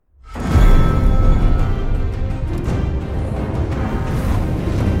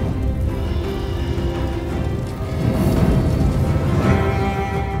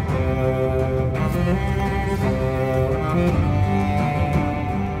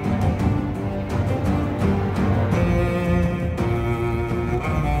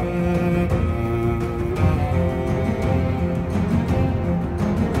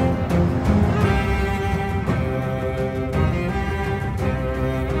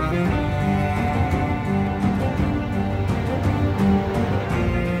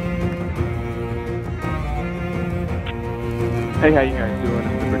Hey, how you guys doing?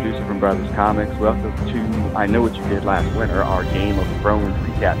 It's the producer from Brothers Comics. Welcome to I Know What You Did Last Winter, our Game of Thrones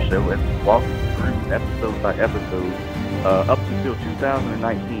recap show, and we walk you through episode by episode up until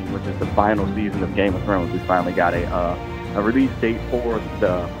 2019, which is the final season of Game of Thrones. We finally got a release date for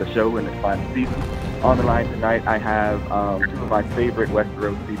the show and its final season. On the line tonight, I have two of my favorite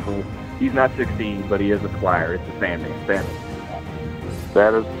Westeros people. He's not 16, but he is a squire. It's the Sandman. Sandman.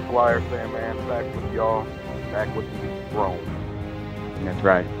 That is the Squire Sandman back with y'all, back with the throne. That's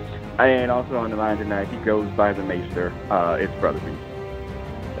right. And also on the line tonight, he goes by the Maester. It's Brother B.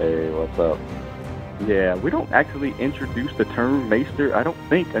 Hey, what's up? Yeah, we don't actually introduce the term Maester, I don't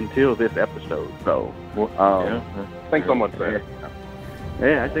think, until this episode. So, Thanks so much, man.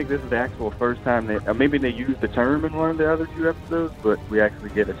 Yeah, I think this is the actual first time that maybe they used the term in one of the other two episodes, but we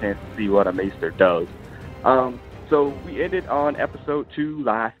actually get a chance to see what a Maester does. So we ended on episode 2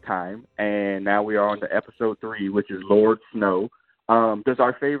 last time, and now we are on to episode 3, which is Lord Snow. Does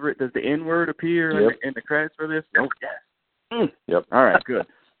the N-word appear in the credits for this? Oh, yes. Yep. All right, good.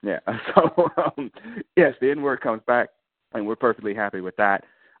 Yeah. So, yes, the N-word comes back, and we're perfectly happy with that.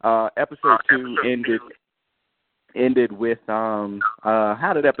 Episode 2 ended with,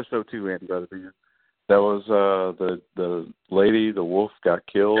 how did episode 2 end, Brother Peter? That was the lady, the wolf, got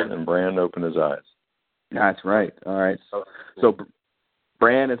killed, and Bran opened his eyes. That's right. All right. So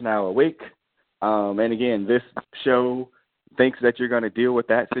Bran is now awake, and again, this show thinks that you're going to deal with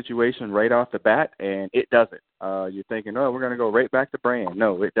that situation right off the bat, and it doesn't. You're thinking, oh, we're going to go right back to Bran.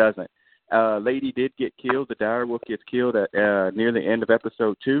 No, it doesn't. Lady did get killed. The direwolf gets killed at near the end of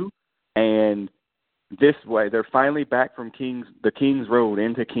episode 2, and this way, they're finally back from the King's Road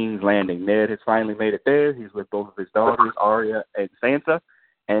into King's Landing. Ned has finally made it there. He's with both of his daughters, Arya and Sansa,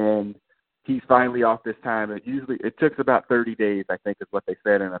 and he's finally off this time. It took about 30 days, I think, is what they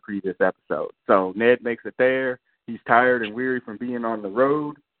said in a previous episode. So Ned makes it there. He's tired and weary from being on the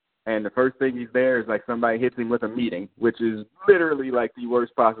road, and the first thing he's there is like somebody hits him with a meeting, which is literally like the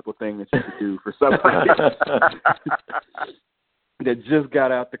worst possible thing that you could do for somebody that just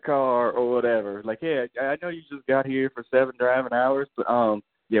got out the car or whatever. Like, yeah, I know you just got here for 7 driving hours, but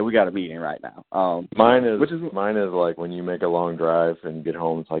yeah, we got a meeting right now. Mine is like when you make a long drive and get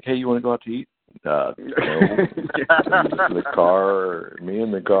home. It's like, hey, you want to go out to eat? No. The car, me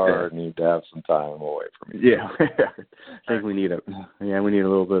and the car need to have some time away from each other. Yeah, I think we need a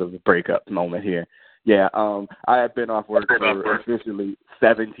little bit of a breakup moment here. Yeah, I have been off work for officially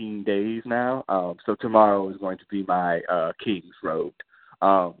 17 days now. So tomorrow is going to be my King's Road.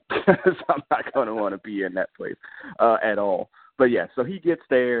 So I'm not going to want to be in that place at all. But yeah, so he gets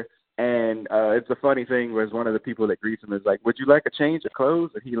there, and it's a funny thing where one of the people that greets him is like, would you like a change of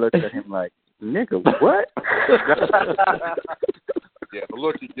clothes? And he looks at him like, nigga, what? Yeah, the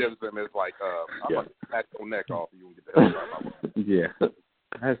look he gives them is like, I'm going to snatch your neck off you and get that. Yeah.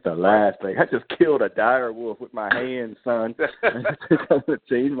 That's the last thing. I just killed a dire wolf with my hands, son. To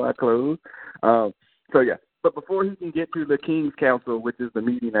change my clothes. So yeah, but before he can get to the King's Council, which is the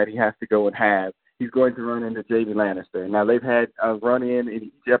meeting that he has to go and have, he's going to run into Jaime Lannister. Now they've had a run-in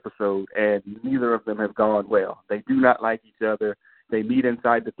each episode, and neither of them have gone well. They do not like each other. They meet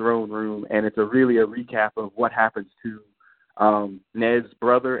inside the throne room, and it's really a recap of what happens to Ned's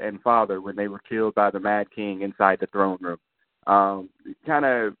brother and father when they were killed by the Mad King inside the throne room. Kind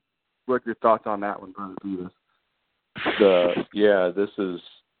of, what's your thoughts on that one, Brother Peters? This is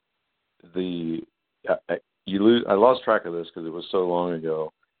I lost track of this because it was so long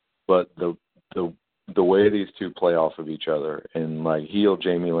ago, but the way these two play off of each other and like heel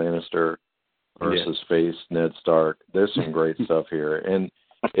Jaime Lannister versus face Ned Stark. There's some great stuff here, and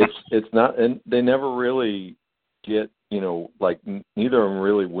it's not, and they never really get, like neither of them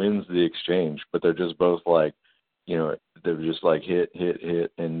really wins the exchange, but they're just both like, they're just like hit,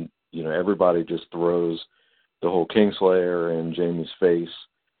 and everybody just throws the whole Kingslayer in Jaime's face,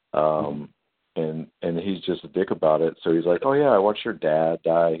 and he's just a dick about it. So he's like, oh yeah, I watched your dad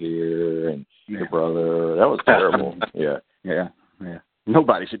die here and your brother. That was terrible. Yeah.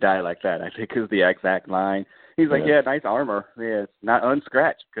 Nobody should die like that, I think, is the exact line. He's like, yeah, nice armor. Yeah, it's not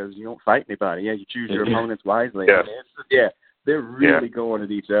unscratched because you don't fight anybody. Yeah, you choose your opponents wisely. Yeah. They're really going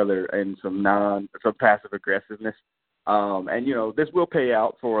at each other and some passive aggressiveness. And, this will pay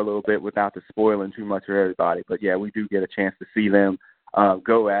out for a little bit without the spoiling too much for everybody. But, yeah, we do get a chance to see them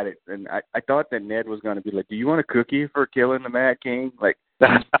go at it. And I thought that Ned was going to be like, do you want a cookie for killing the Mad King? Like,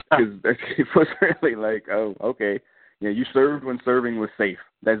 because it was really like, oh, okay. You served when serving was safe.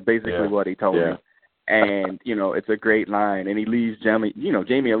 That's basically what he told me. And, it's a great line. And he leaves Jaime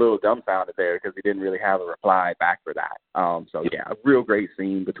a little dumbfounded there because he didn't really have a reply back for that. A real great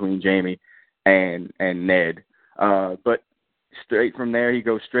scene between Jaime and Ned. But straight from there, he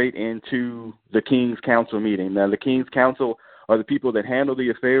goes straight into the King's Council meeting. Now, the King's Council are the people that handle the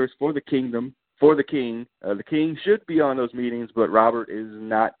affairs for the kingdom, for the king. The king should be on those meetings, but Robert is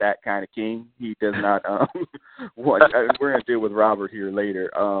not that kind of king. He does not want. We're going to deal with Robert here later.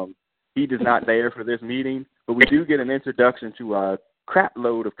 He is not there for this meeting, but we do get an introduction to a crap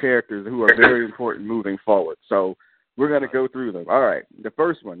load of characters who are very important moving forward. So we're going to go through them. All right, the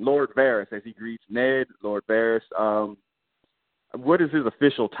first one, Lord Varys, as he greets Ned. Lord Varys, what is his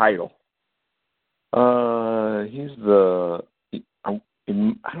official title? He's the.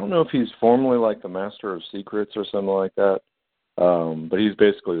 I don't know if he's formally like the Master of Secrets or something like that, but he's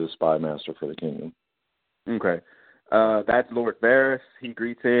basically the spy master for the kingdom. Okay. That's Lord Varys. He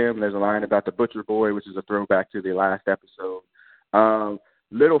greets him. There's a line about the Butcher Boy, which is a throwback to the last episode.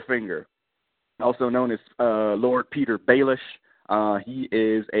 Littlefinger, also known as Lord Peter Baelish. He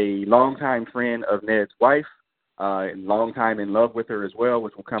is a longtime friend of Ned's wife, and long time in love with her as well,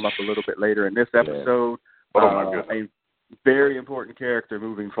 which will come up a little bit later in this episode. Yeah. Oh, my goodness. A very important character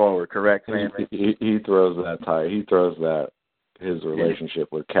moving forward, correct, Sam? He throws that tie. He throws his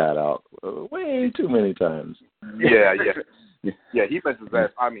relationship with Kat out way too many times. Yeah. He mentions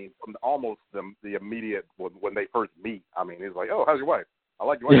that. I mean, from almost the immediate when they first meet. I mean, he's like, "Oh, how's your wife? I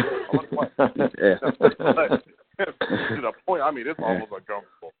like your wife. I like your wife." Yeah. To the point. I mean, it's almost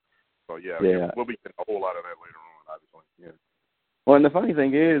uncomfortable. So yeah, we'll be getting a whole lot of that later on, obviously. Yeah. Well, and the funny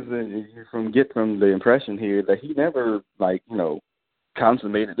thing is, get from the impression here that he never,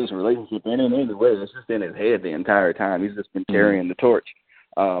 consummated this relationship in any way. It's just in his head the entire time. He's just been carrying the torch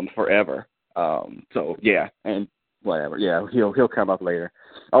forever. So yeah, and whatever. Yeah, he'll come up later.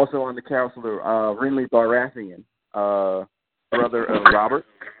 Also on the counselor, Renly Baratheon, brother of Robert,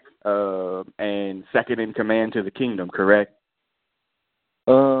 and second in command to the kingdom. Correct?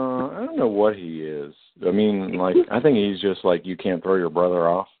 I don't know what he is. I mean, I think he's just like, you can't throw your brother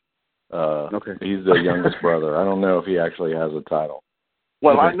off. Okay. He's the youngest brother. I don't know if he actually has a title.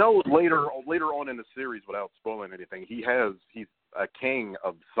 Well, I know later on in the series, without spoiling anything, he's a king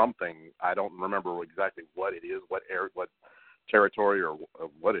of something. I don't remember exactly what it is, what territory or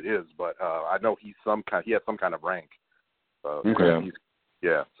what it is, but I know he has some kind of rank. Okay.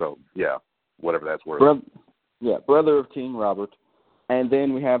 Whatever that's worth. Brother of King Robert. And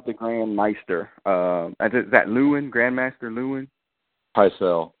then we have the Grand Maester. Is that Lewin? Grandmaster Lewin?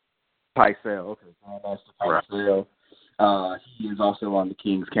 Pycelle. Okay. Grandmaster Pycelle. He is also on the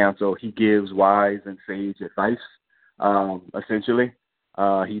King's Council. He gives wise and sage advice, essentially.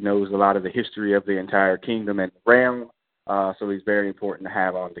 He knows a lot of the history of the entire kingdom and realm, so he's very important to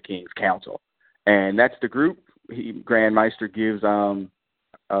have on the King's Council. And that's the group. Grand Maester gives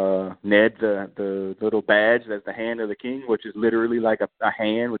Ned the little badge that's the hand of the king, which is literally like a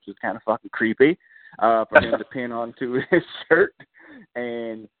hand, which is kind of fucking creepy, for him to pin onto his shirt.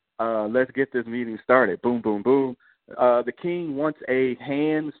 And let's get this meeting started. Boom, boom, boom. The king wants a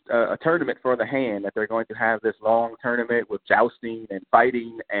tournament for the hand, that they're going to have this long tournament with jousting and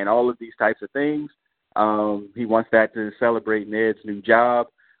fighting and all of these types of things. He wants that to celebrate Ned's new job.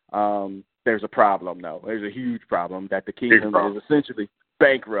 There's a problem, though. There's a huge problem that the kingdom is essentially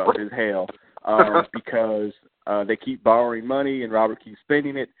bankrupt as hell because they keep borrowing money and Robert keeps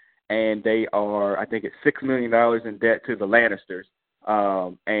spending it, and they are, I think it's $6 million in debt to the Lannisters,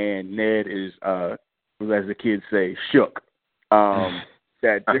 and Ned is, as the kids say, shook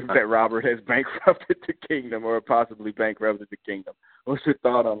that Robert has bankrupted the kingdom or possibly bankrupted the kingdom. What's your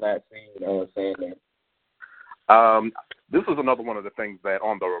thought on that scene, Sandman? This is another one of the things that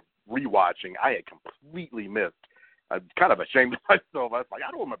on the rewatching I had completely missed. I'm kind of ashamed of myself. I was like,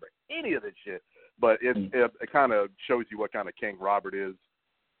 I don't remember any of this shit. But it kind of shows you what kind of king Robert is.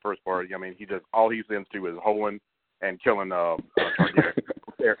 First part, I mean, all he's into is hoeing and killing Targaryen.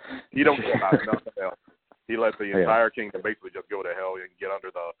 He don't care about nothing else. He lets the entire kingdom basically just go to hell and get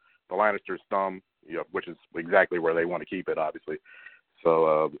under the Lannisters' thumb, which is exactly where they want to keep it, obviously.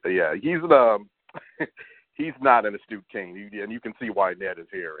 So he's not an astute king, and you can see why Ned is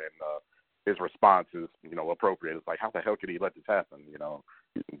here, and his response is, appropriate. It's like, how the hell could he let this happen?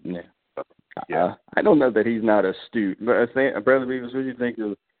 Yeah. I don't know that he's not astute, but Brother Beavis, what do you think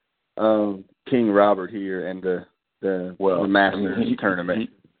of King Robert here and the Masters tournament?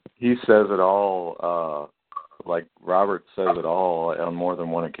 He says it all. Like Robert says it all on more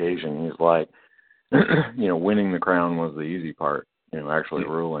than one occasion. He's like, winning the crown was the easy part. Actually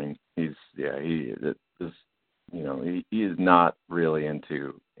ruling. He is not really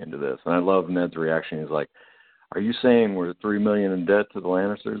into this. And I love Ned's reaction. He's like, are you saying we're $3 million in debt to the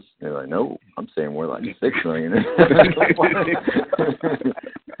Lannisters? They're like, no, I'm saying we're like $6 million.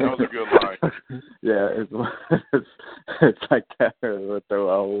 That was a good line. Yeah, it's like that with the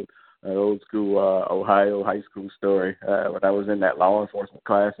old school Ohio high school story. When I was in that law enforcement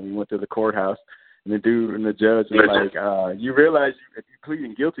class and we went to the courthouse, and the dude and the judge was like, you realize if you're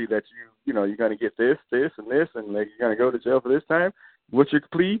pleading guilty that you're going to get this, and this, and like you're going to go to jail for this time. What's your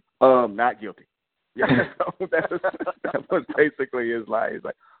plea? Not guilty. Yeah, so that was basically his lie. He's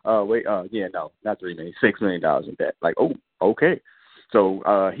like, no, not $3 million, $6 million in debt. Like, oh, okay. So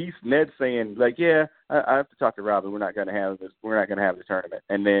Ned's saying like, yeah, I have to talk to Robin. We're not going to have this. We're not going to have the tournament.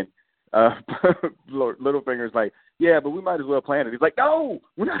 And then Littlefinger's like, yeah, but we might as well plan it. He's like, no,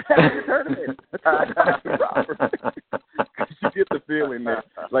 we're not having the tournament. You get the feeling that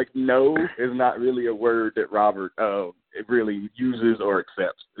like no is not really a word that Robert it really uses or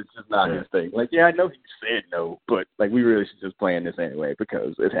accepts. It's just not his thing. Like, yeah, I know he said no, but like we really should just plan this anyway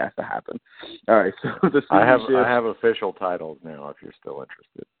because it has to happen. All right, so I have official titles now if you're still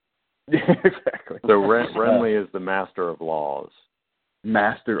interested. Yeah, exactly. So Renly is the master of laws.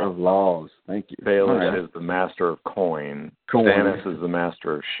 Master of laws. Thank you. Baelish is the master of coin. Stannis is the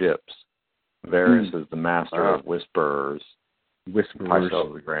master of ships. Varys is the master of whisperers. Pycelle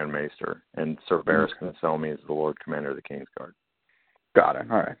is the Grand Maester. And Sir Varys Conselmi is the Lord Commander of the King's Guard. Got it.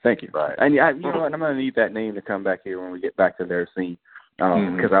 All right. Thank you. Right. And you know what? I'm going to need that name to come back here when we get back to their scene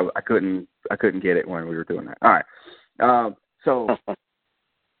because I couldn't get it when we were doing that. All right. So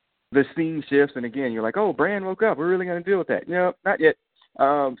the scene shifts, and again, you're like, oh, Bran woke up. We're really going to deal with that. No, not yet.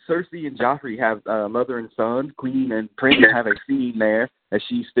 Cersei and Joffrey have mother and son, queen and prince have a scene there as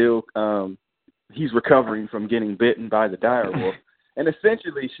she's still he's recovering from getting bitten by the direwolf, and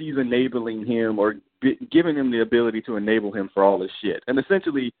essentially she's enabling him or giving him the ability to enable him for all this shit. And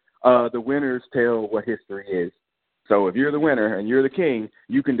essentially, the winners tell what history is. So if you're the winner and you're the king,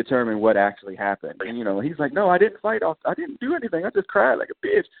 you can determine what actually happened. And he's like, no, I didn't fight off. I didn't do anything. I just cried like a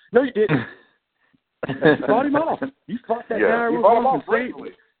bitch. No, you didn't. You fought him off. You fought that guy. You fought him off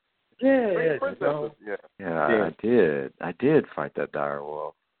bravely. Yeah, I did. I did fight that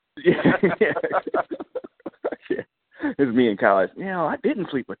direwolf. Yeah. It's me and Kyle. I didn't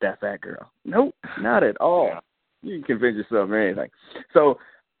sleep with that fat girl. Nope, not at all. Yeah. You can convince yourself or anything. So,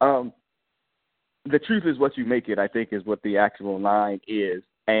 the truth is what you make it, I think, is what the actual line is.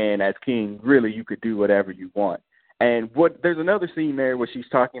 And as king, really, you could do whatever you want. And there's another scene there where she's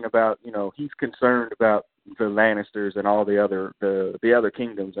talking about, he's concerned about the Lannisters and all the other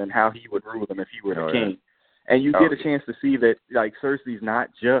kingdoms and how he would rule them if he were the king. And you get a chance to see that, like, Cersei's not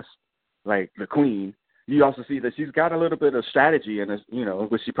just, like, the queen. You also see that she's got a little bit of strategy, and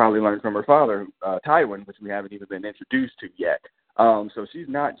which she probably learned from her father, Tywin, which we haven't even been introduced to yet. So she's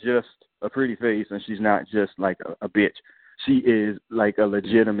not just a pretty face, and she's not just, like, a bitch. She is, like, a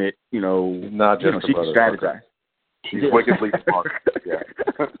legitimate, not just she can strategize. She's wickedly smart. Yeah.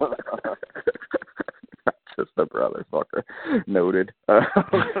 Just a brother fucker. Noted.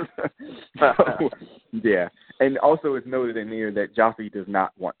 Yeah. And also it's noted in here that Joffrey does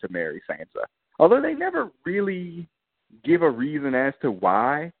not want to marry Sansa. Although they never really give a reason as to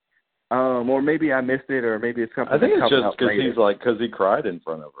why. Or maybe I missed it, or maybe it's something. I think it's just because he cried in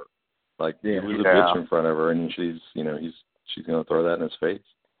front of her. Like, he was a bitch in front of her, and she's going to throw that in his face.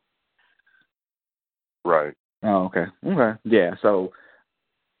 Right. Oh, okay. Yeah, so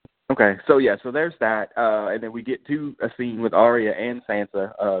there's that. And then we get to a scene with Arya and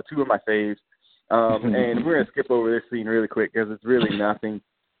Sansa, two of my faves. And we're going to skip over this scene really quick because it's really nothing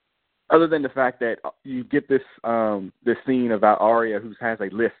other than the fact that you get this scene about Arya who has a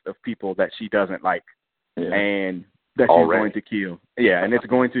list of people that she doesn't like and that she's going to kill. Yeah, and it's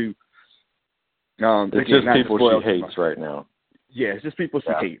going to... it's just people she hates right now. Yeah, it's just people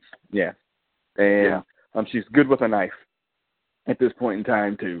she hates. Yeah. And... she's good with a knife at this point in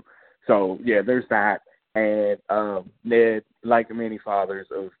time, too. So, yeah, there's that. And Ned, like many fathers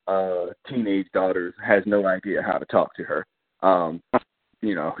of teenage daughters, has no idea how to talk to her.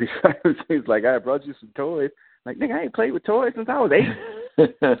 He's like, I brought you some toys. Like, nigga, I ain't played with toys since I was 8.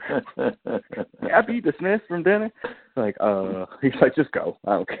 I beat the Smiths from dinner. Like, he's like, just go.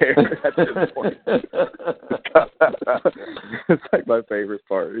 I don't care at this point. It's like my favorite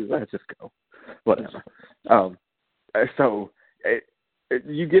part. He's like, just go. Whatever. So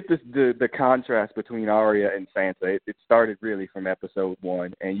you get the contrast between Arya and Sansa. It started really from episode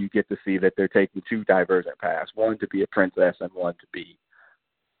 1, and you get to see that they're taking two divergent paths: one to be a princess, and one to be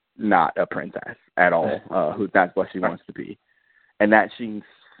not a princess at all. Who that's what she wants to be, and that scene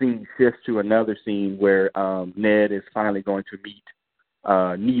shifts to another scene where Ned is finally going to meet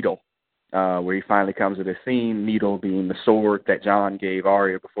Needle, where he finally comes to the scene, Needle being the sword that Jon gave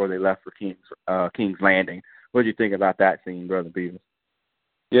Arya before they left for King's Landing. What did you think about that scene, Brother Beavis?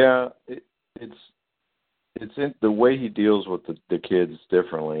 Yeah, it's in the way he deals with the kids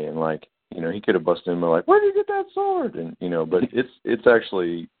differently, and like, you know, he could have busted him like, where did you get that sword? And you know, but it's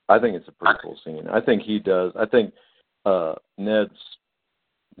actually, I think it's a pretty cool scene. I think Ned's,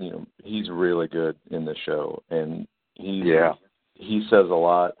 you know, he's really good in the show, and he says a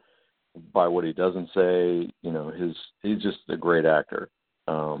lot by what he doesn't say. You know, he's just a great actor.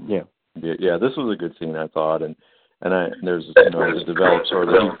 Yeah, this was a good scene, I thought, and there's, you know, it develops sort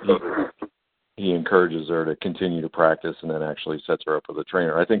of, he encourages her to continue to practice, and then actually sets her up with a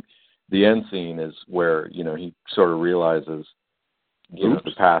trainer. I think the end scene is where, you know, he sort of realizes, you know,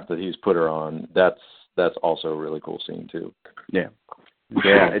 the path that he's put her on. That's also a really cool scene too. Yeah.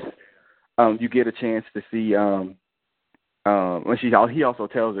 It's, you get a chance to see when he also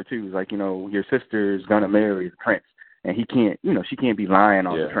tells her too, like, you know, your sister's gonna marry the prince, and he can't, you know, she can't be lying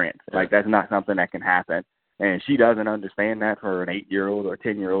on the prince. Like, that's not something that can happen. And she doesn't understand that for an 8-year-old or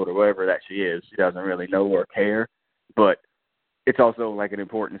 10-year-old or whatever that she is. She doesn't really know or care. But it's also like an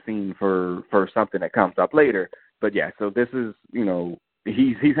important scene for something that comes up later. But yeah, so this is, you know,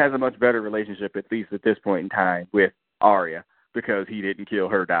 he has a much better relationship, at least at this point in time, with Arya, because he didn't kill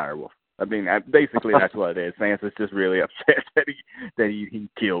her direwolf. I mean, basically that's what it is. Sansa's just really upset that he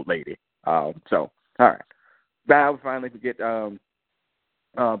killed Lady. So all right, now we finally get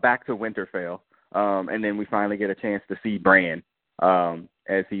back to Winterfell. And then we finally get a chance to see Bran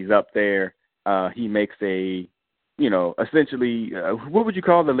as he's up there. He makes a, you know, essentially, what would you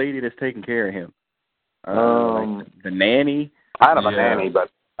call the lady that's taking care of him? Like the nanny? Kind of a nanny, but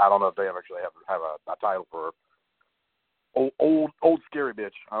I don't know if they actually have a title for her. Old scary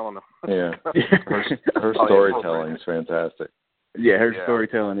bitch. I don't know. Yeah, her storytelling is fantastic. Yeah, her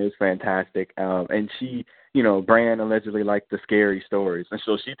storytelling is fantastic. And she, you know, Bran allegedly liked the scary stories, and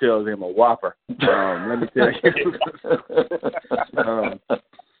so she tells him a whopper. Let me tell you.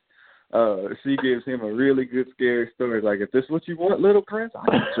 She gives him a really good scary story. Like, if this is what you want, little prince, I'll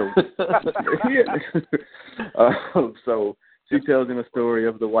show you. So she tells him a story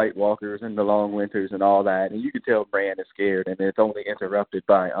of the White Walkers and the Long Winters and all that, and you can tell Bran is scared, and it's only interrupted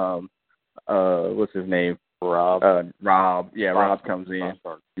by what's his name? Rob. Rob. Yeah, Rob comes in.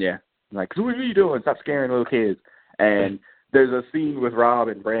 Yeah. Like, so what are you doing? Stop scaring little kids. And there's a scene with Rob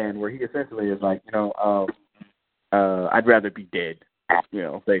and Bran where he essentially is like, you know, I'd rather be dead. You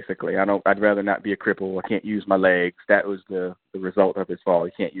know, basically. I'd rather not be a cripple. I can't use my legs. That was the result of his fall.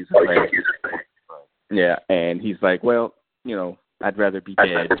 He can't use his legs. Yeah. And he's like, well, you know, I'd rather be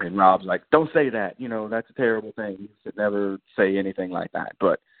dead. And Rob's like, don't say that. You know, that's a terrible thing. You should never say anything like that.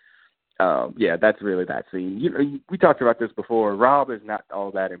 But yeah, that's really that scene. You know, we talked about this before. Rob is not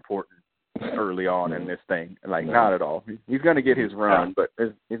all that important early on in this thing. Like, not at all. He's going to get his run, but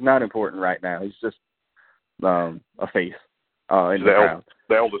he's not important right now. He's just a face in the crowd.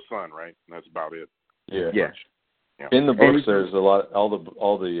 The eldest son, right? That's about it. Yeah. Yeah. In the books, there's a lot. All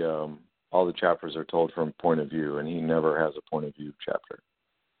the chapters are told from point of view, and he never has a point of view chapter.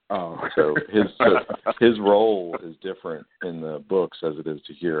 Oh, so his role is different in the books as it is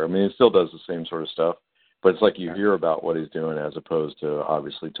to here. I mean, it still does the same sort of stuff, but it's like you hear about what he's doing as opposed to,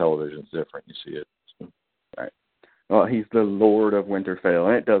 obviously, television's different. You see it. So. Right. Well, he's the Lord of Winterfell,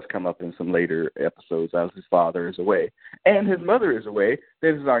 and it does come up in some later episodes as his father is away and his mother is away.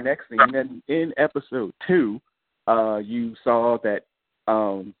 This is our next scene, and in episode 2, you saw that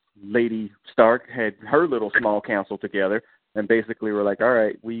Lady Stark had her little small council together. And basically we're like, all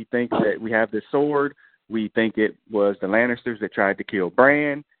right, we think that we have this sword. We think it was the Lannisters that tried to kill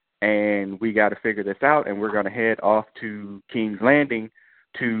Bran, and we got to figure this out, and we're going to head off to King's Landing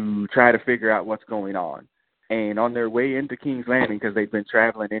to try to figure out what's going on. And on their way into King's Landing, because they've been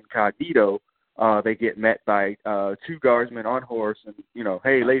traveling incognito, they get met by 2 guardsmen on horse, and, you know,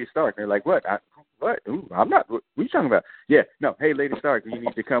 hey, Lady Stark. And they're like, what? What? Ooh, I'm not. What are you talking about? Yeah, no. Hey, Lady Stark, you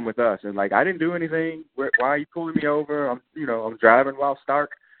need to come with us. And like, I didn't do anything. Why are you pulling me over? I'm driving while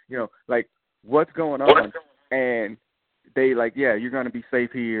Stark. You know, like, what's going on? And they like, yeah, you're going to be safe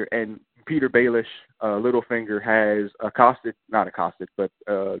here. And Peter Baelish, Littlefinger, has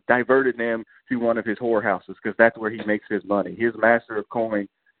diverted them to one of his whorehouses because that's where he makes his money. His master of coin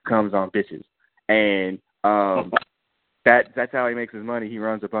comes on bitches, and that's how he makes his money. He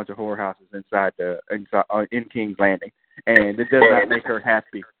runs a bunch of whorehouses in King's Landing, and it does not make her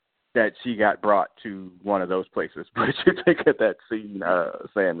happy that she got brought to one of those places. What did you think of that scene,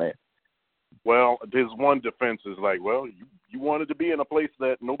 Sandman? Well, his one defense is like, well, you wanted to be in a place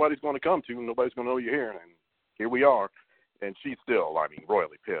that nobody's going to come to, nobody's going to know you're here, and here we are. And she's still, I mean,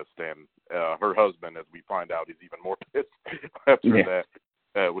 royally pissed. And her husband, as we find out, is even more pissed after Yeah.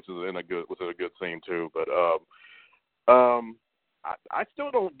 that, which is a good scene too. But I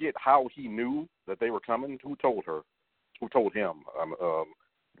still don't get how he knew that they were coming. Who told her? Who told him?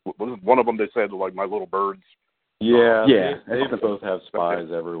 Was one of them that said, like, my little birds? Yeah, Yeah. They both have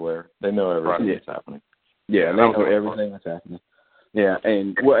spies everywhere. They know everything that's happening. Yeah, they know everything that's happening. Yeah,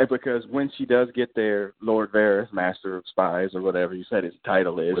 and because when she does get there, Lord Varys, Master of Spies, or whatever you said his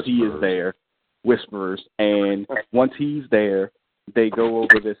title is, he is there, Whisperers, and once he's there, they go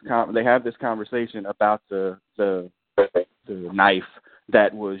over this. They have this conversation about the knife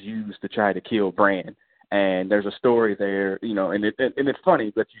that was used to try to kill Bran, and there's a story there, and it's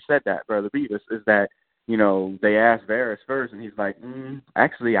funny that you said that, Brother Beavis, is that they asked Varys first, and he's like,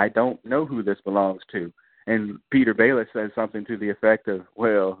 actually, I don't know who this belongs to. And Peter Baelish says something to the effect of,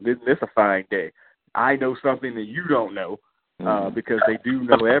 well, this is a fine day. I know something that you don't know, because they do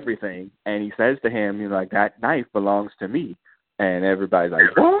know everything. And he says to him, that knife belongs to me. And everybody's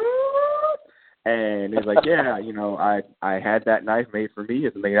like, what? And he's like, yeah, I had that knife made for me.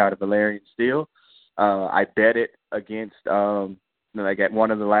 It's made out of Valyrian steel. I bet it against, at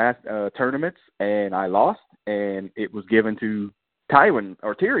one of the last tournaments, and I lost. And it was given to Tyrion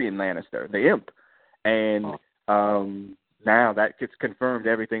Lannister, the imp. And now that gets confirmed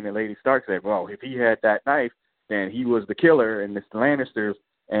everything that Lady Stark said. Well, if he had that knife, then he was the killer, and it's the Lannisters,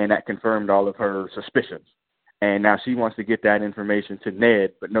 and that confirmed all of her suspicions. And now she wants to get that information to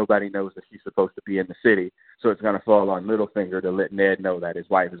Ned, but nobody knows that she's supposed to be in the city. So it's going to fall on Littlefinger to let Ned know that his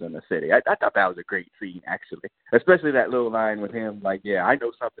wife is in the city. I thought that was a great scene, actually, especially that little line with him, like, yeah, I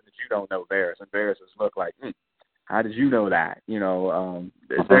know something that you don't know, Varys. And Varys' look like, how did you know that?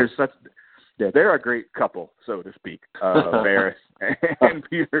 There's such... Yeah, they're a great couple, so to speak, Varys and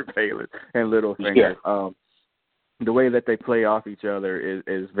Peter Baelish and Littlefinger. Yeah. The way that they play off each other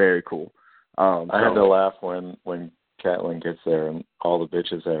is very cool. I had to laugh when Catelyn gets there and all the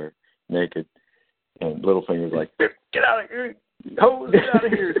bitches are naked, and Littlefinger's like, "Get out of here, hoes! Get out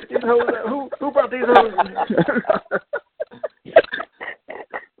of here! Get hoes out. Who brought these hoes?"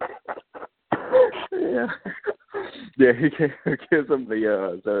 Yeah. Yeah, he gives him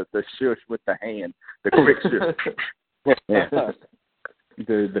the shush with the hand, the quick shush. Yeah.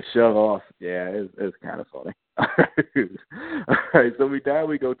 The shove off. Yeah, it's kind of funny. All right, so we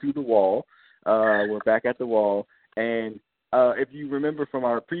go to the wall. We're back at the wall, and if you remember from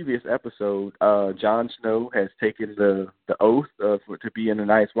our previous episode, Jon Snow has taken the oath to be in the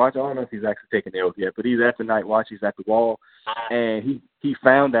Night's Watch. I don't know if he's actually taken the oath yet, but he's at the Night Watch. He's at the wall, and he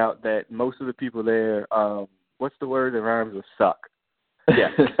found out that most of the people there, what's the word that rhymes with suck? Yeah,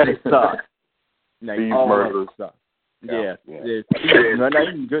 they suck. Like, all suck. Yeah. Not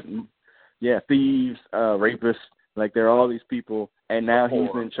even good. Yeah, thieves, rapists, like they're all these people, and now he's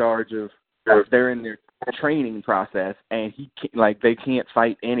in charge of. They're in their training process, and they can't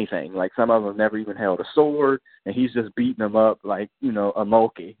fight anything. Like some of them never even held a sword, and he's just beating them up like a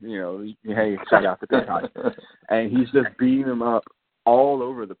mulkey. Hey, check out the big hot. And he's just beating them up all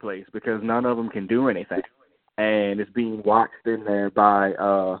over the place because none of them can do anything, and it's being watched in there by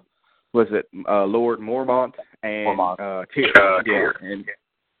Lord Mormont and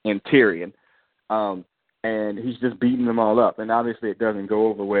and Tyrion. And he's just beating them all up. And obviously it doesn't go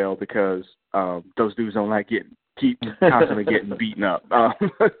over well because those dudes don't like keep constantly getting beaten up.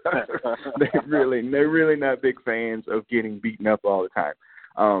 They're really not big fans of getting beaten up all the time.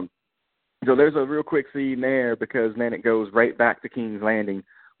 So there's a real quick scene there because then it goes right back to King's Landing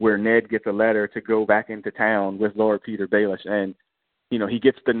where Ned gets a letter to go back into town with Lord Peter Baelish. And, he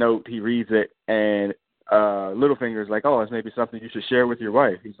gets the note, he reads it, and Littlefinger's like, oh, it's maybe something you should share with your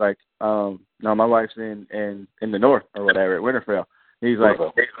wife. He's like, no, my wife's in the north or whatever at Winterfell. He's like,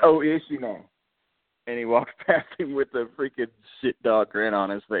 oh, is she now? And he walks past him with a freaking shit dog grin on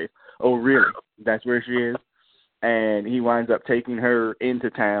his face. Oh, really? That's where she is? And he winds up taking her into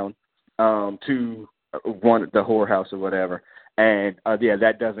town to the whorehouse or whatever. And,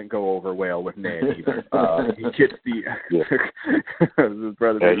 that doesn't go over well with Ned either. He gets his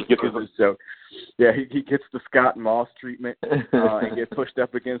brother he gets his show. Yeah, he gets the Scott Moss treatment and gets pushed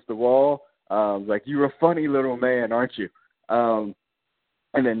up against the wall. Like, you're a funny little man, aren't you? And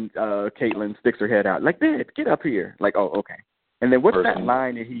then Catelyn sticks her head out. Like, Ned, get up here. Like, oh, okay. And then what's that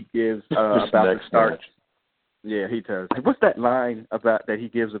line that he gives about the Starks? Yeah, he does. What's that line that he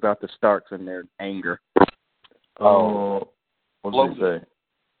gives about the Starks and their anger? Oh, what does he say?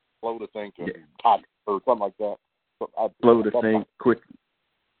 Slow to think top or something like that. Slow to think, quick.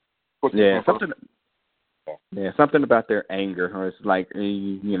 Yeah, something. Yeah, something about their anger, or it's like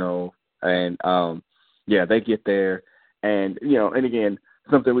and they get there, and and again,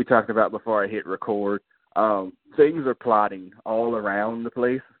 something we talked about before I hit record. Things are plotting all around the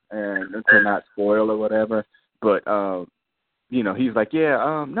place, and to not spoil or whatever. But he's like,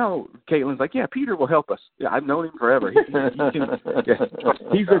 no. Caitlyn's like, yeah, Peter will help us. Yeah, I've known him forever.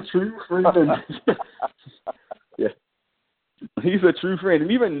 He's a true friend. Yeah, he's a true friend,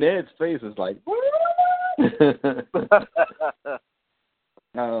 and even Ned's face is like,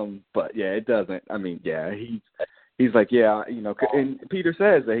 but yeah, it doesn't. I mean, yeah, he's like, yeah, and Peter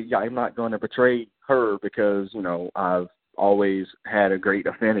says that I'm not going to betray her because I've always had a great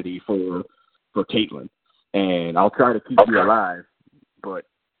affinity for Caitlyn, and I'll try to keep you alive, but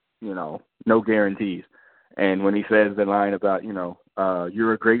no guarantees. And when he says the line about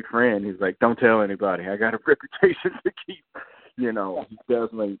you're a great friend, he's like, don't tell anybody. I got a reputation to keep. He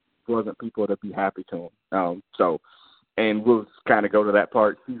definitely wasn't people to be happy to him. And we'll kind of go to that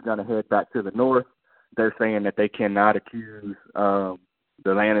part. She's going to head back to the north. They're saying that they cannot accuse the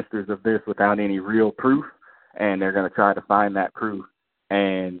Lannisters of this without any real proof, and they're going to try to find that proof.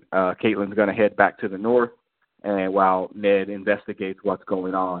 And Caitlyn's going to head back to the north, and while Ned investigates what's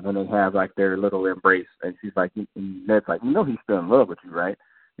going on, and they have like their little embrace. And she's like, and Ned's like, he's still in love with you, right?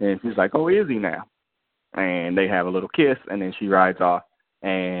 And she's like, oh, is he now? And they have a little kiss, and then she rides off,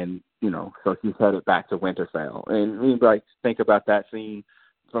 and so she's headed back to Winterfell. And anybody think about that scene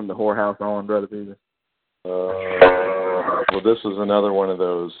from the whorehouse on, Brother Beavis? Well, this is another one of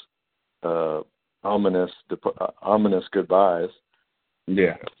those ominous goodbyes.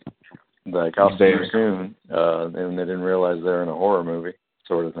 Yeah. Like, I'll see you soon, and they didn't realize they're in a horror movie,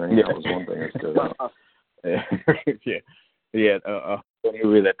 sort of thing. Yeah. That was one thing that stood out. A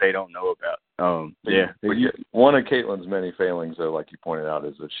movie that they don't know about. One of Caitlyn's many failings, though, like you pointed out,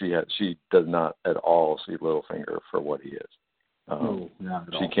 is that she does not at all see Littlefinger for what he is.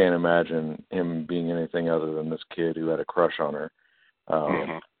 She can't imagine him being anything other than this kid who had a crush on her. But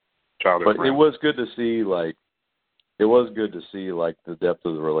friend. It was good to see, the depth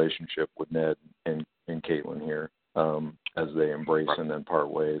of the relationship with Ned and Caitlyn here, as they embrace and then part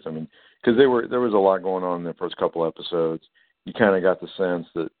ways. I mean, because there was a lot going on in the first couple episodes. You kind of got the sense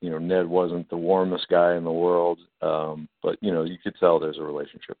that Ned wasn't the warmest guy in the world, but you could tell there's a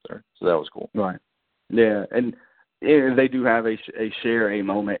relationship there, so that was cool. Right. Yeah, and they do have a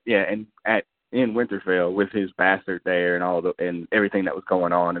moment. Yeah, and in Winterfell with his bastard there and and everything that was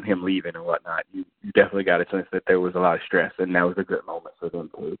going on and him leaving and whatnot. You definitely got a sense that there was a lot of stress, and that was a good moment for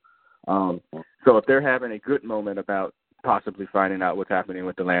them too. So if they're having a good moment about possibly finding out what's happening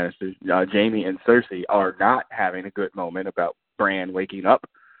with the Lannisters, Jaime and Cersei are not having a good moment about Bran waking up.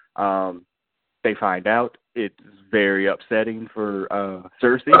 They find out. It's very upsetting for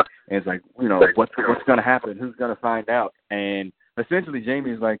Cersei, and it's like, what's going to happen? Who's going to find out? And essentially,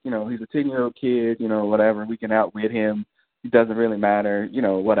 Jaime's like, he's a 10-year-old kid, whatever. We can outwit him. It doesn't really matter,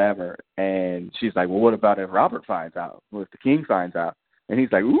 whatever. And she's like, well, what about if Robert finds out? What if the king finds out? And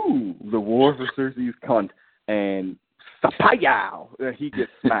he's like, ooh, the war for Cersei's cunt. And Sapayow! He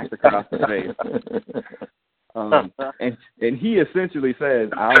gets smacked across the face. And he essentially says,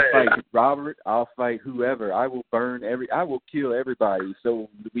 I'll fight Robert, I'll fight whoever, I will kill everybody so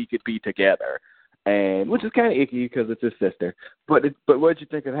we could be together. And which is kind of icky because it's his sister. But what'd you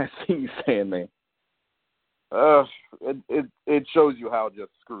think of that scene, Sandman? It shows you how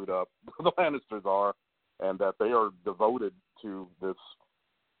just screwed up the Lannisters are, and that they are devoted to this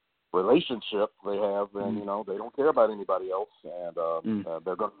relationship they have, and they don't care about anybody else, and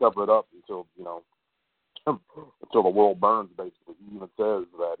they're going to cover it up until until the world burns. Basically, he even says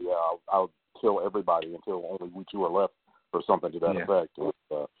that I'll kill everybody until only we two are left, or something to that effect.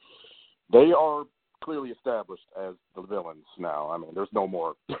 And, they are clearly established as the villains now. I mean, there's no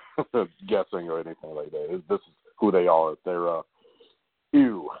more guessing or anything like that. This is who they are. They're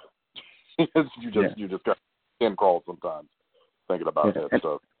ew. You just got skin crawls sometimes thinking about that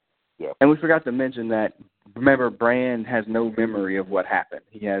stuff. Yeah. And we forgot to mention that, remember, Bran has no memory of what happened.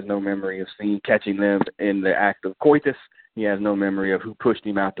 He has no memory of catching them in the act of coitus. He has no memory of who pushed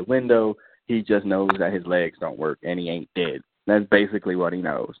him out the window. He just knows that his legs don't work and he ain't dead. That's basically what he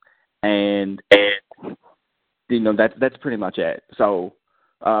knows. And that's pretty much it. So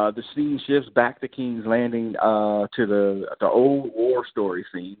the scene shifts back to King's Landing to the old war story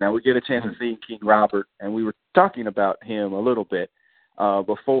scene. Now we get a chance to see King Robert, and we were talking about him a little bit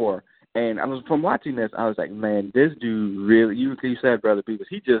before. And from watching this, I was like, man, this dude really, you said, Brother Beavis,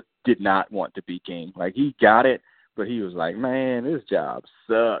 he just did not want to be king. Like, he got it, but he was like, man, this job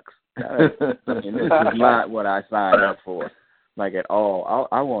sucks. This is not what I signed up for. Like, at all.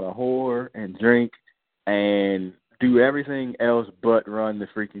 I want to whore and drink and do everything else but run the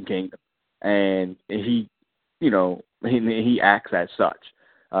freaking kingdom. And he he acts as such.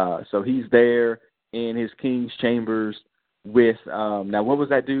 So he's there in his king's chambers with now what was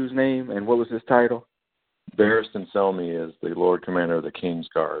that dude's name and what was his title? Barristan Selmy is the Lord Commander of the King's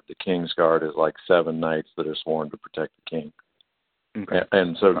Guard. The King's Guard is like 7 knights that are sworn to protect the king. Okay.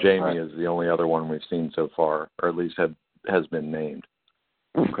 And so Jaime is the only other one we've seen so far, or at least has been named.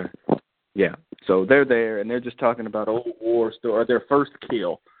 Okay. Yeah. So they're there, and they're just talking about old war story, or their first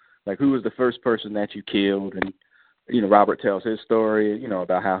kill. Like, who was the first person that you killed? And, Robert tells his story,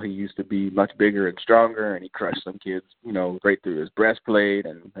 about how he used to be much bigger and stronger, and he crushed some kids, right through his breastplate,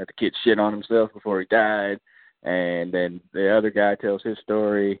 and had the kid shit on himself before he died. And then the other guy tells his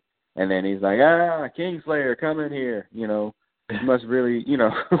story, and then he's like, Kingslayer, come in here, He must really,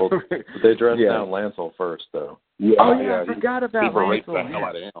 Well, they dressed down Lancel first, though. Yeah, I forgot about Lancel. The hell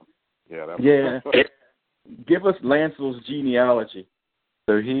out of him. Yeah. Give us Lancel's genealogy.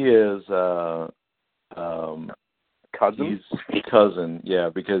 So he is cousin. He's cousin,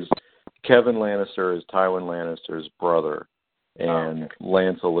 because Kevin Lannister is Tywin Lannister's brother, and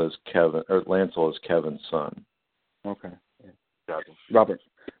Lancel is Kevin's son. Okay. Gotcha.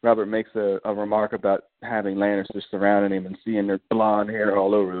 Robert makes a remark about having Lannisters surrounding him and seeing their blonde hair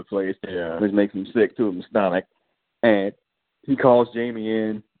all over the place, which makes him sick to his stomach. And he calls Jaime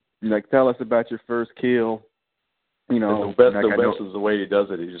in, like, tell us about your first kill. And the best is the way he does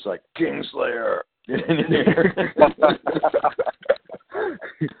it. He's just like, Kingslayer.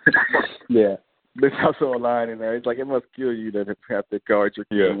 Yeah. There's also a line in there. It's like, it must kill you to have to guard your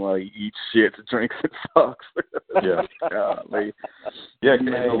king while he eats shit, drinks, and sucks. Yeah. And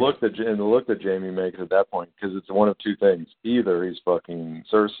the look that Jaime makes at that point, because it's one of two things: either he's fucking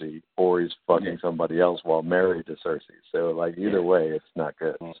Cersei, or he's fucking somebody else while married to Cersei. So, like, either way, it's not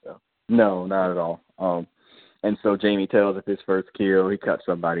good. So. No, not at all. And so Jaime tells of his first kill. He cut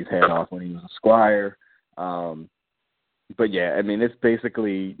somebody's head off when he was a squire. But yeah, I mean, it's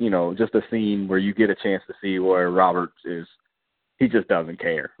basically, just a scene where you get a chance to see where Robert he just doesn't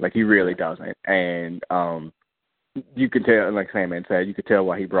care. Like, he really doesn't. And you can tell, like Sandman said, you could tell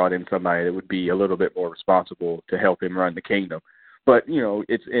why he brought in somebody that would be a little bit more responsible to help him run the kingdom. But,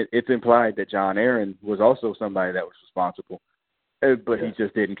 it's implied that Jon Arryn was also somebody that was responsible. But he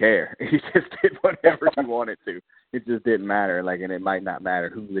just didn't care. He just did whatever he wanted to. It just didn't matter. Like, and it might not matter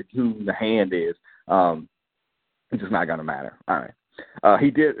who the hand is. It's just not gonna matter. All right.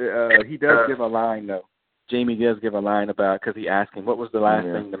 He does give a line though. Jaime does give a line about, because he asked him what was the last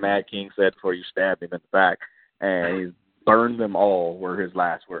thing the Mad King said before you stabbed him in the back, and he burned them all were his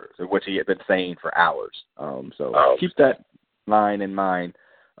last words, which he had been saying for hours. So keep that line in mind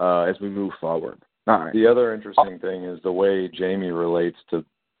as we move forward. All right. The other interesting thing is the way Jaime relates to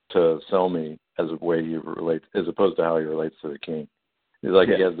Selmy as opposed to how he relates to the king. He's like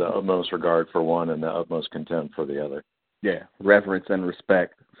he has the utmost regard for one and the utmost contempt for the other. Yeah, reverence and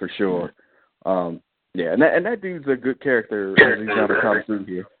respect for sure. And that dude's a good character as he's going to come through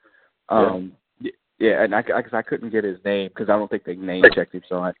here. And I couldn't get his name because I don't think they name checked him,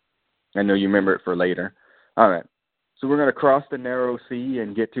 so I know you remember it for later. All right, so we're going to cross the narrow sea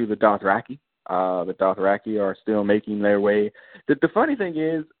and get to the Dothraki. The Dothraki are still making their way. The funny thing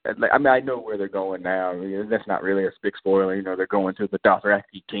is, I mean, I know where they're going now. I mean, that's not really a big spoiler. They're going to the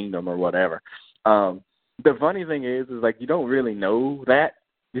Dothraki kingdom or whatever. The funny thing is like, you don't really know that.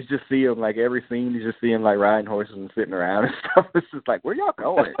 You just see them, like, every scene, you just see them, like, riding horses and sitting around and stuff. It's just like, where y'all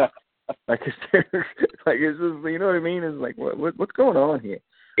going? Like, it's just, you know what I mean? It's like, what's going on here?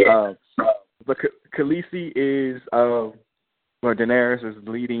 But Khaleesi is, Daenerys is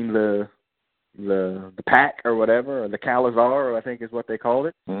leading the pack or whatever, or the Khazar, I think is what they call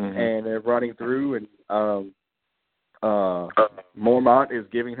it, and they're running through, and Mormont is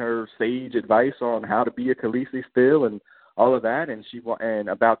giving her sage advice on how to be a Khaleesi still, and all of that, and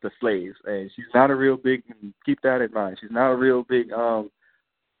about the slaves, and she's not a real big, keep that in mind, she's not a real big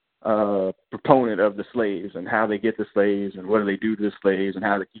proponent of the slaves and how they get the slaves and what do they do to the slaves and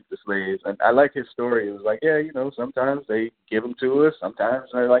how to keep the slaves. And I like his story. It was like, sometimes they give them to us. Sometimes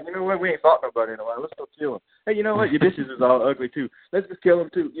they're like, you know what, we ain't fought nobody in a while. Let's go kill them. Hey, you know what, your dishes is all ugly too. Let's just kill them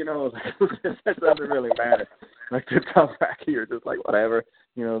too. That doesn't really matter. Like, the Dothraki are just like, whatever.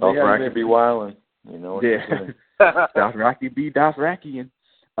 Dothraki be wildin'. Dothraki be Dothrakian.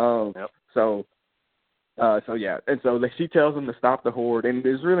 And so she tells him to stop the horde, and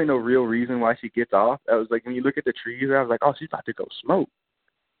there's really no real reason why she gets off. I was like, when you look at the trees, I was like, oh, she's about to go smoke.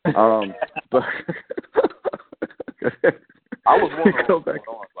 But I was wondering what was going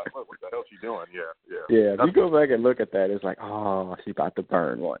on. Like, what the hell is she doing? Yeah. If you go back and look at that, it's like, oh, she's about to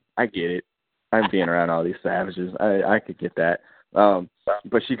burn one. I get it. I'm being around all these savages. I could get that.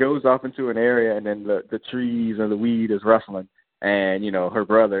 But she goes off into an area, and then the trees and the weed is rustling, and her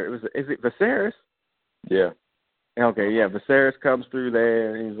brother. Is it Viserys? Yeah. Okay, yeah. Viserys comes through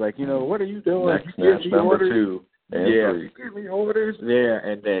there, and he's like, what are you doing? Next match number 2 and 3. Give me orders. Yeah,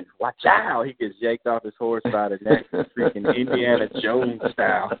 and then watch out, he gets yanked off his horse by the neck, freaking Indiana Jones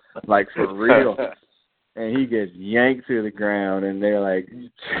style, like for real. And he gets yanked to the ground, and they're like,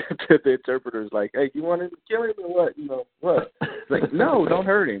 the interpreter's like, hey, you want him to kill him or what? What? It's like, no, don't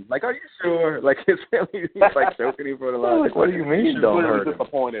hurt him. Like, are you sure? Like, he's like choking him for the life. Like, what do you mean don't hurt him?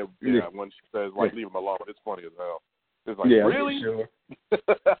 Disappointed, when she says, like, leave him alone. It's funny as hell. It's like, yeah, really? Sure.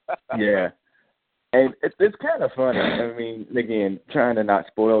 Yeah. And it's kind of funny. I mean, again, trying to not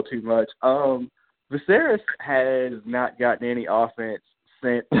spoil too much. Viserys has not gotten any offense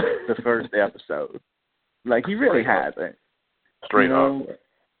since the first episode. Like, he really hasn't. Straight up.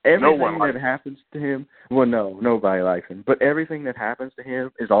 Everything that happens to him, well, no, nobody likes him. But everything that happens to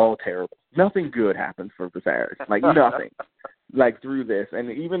him is all terrible. Nothing good happens for Viserys. Like, nothing. Like, through this.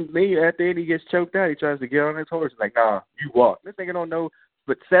 And even at the end, he gets choked out. He tries to get on his horse. Like, nah, you walk. This nigga don't know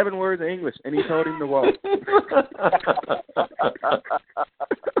but 7 words of English, and he told him to walk.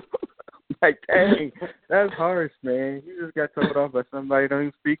 Like, dang, that's harsh, man. You just got told off by somebody who don't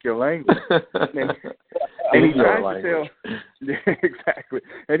even speak your language. And he tried to tell. Yeah, exactly.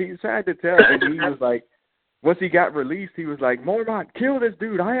 And he tried to tell, and he was like, once he got released, he was like, Mormont, kill this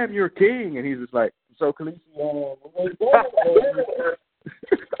dude. I am your king. And he's just like, so Khaleesi, oh,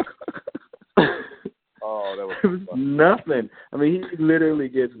 that was nothing. I mean, he literally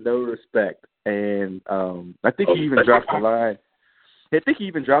gets no respect. And I think he even dropped the line.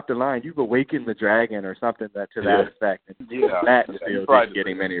 You've awakened the dragon or something to that effect. And that still didn't get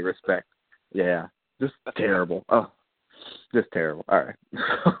him any respect. Yeah, just terrible. Oh, just terrible. All right.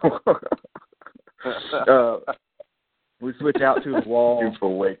 We switch out to the wall. You've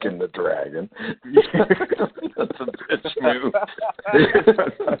awakened the dragon. That's a bitch move.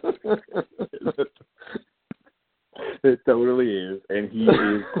 It totally is, and he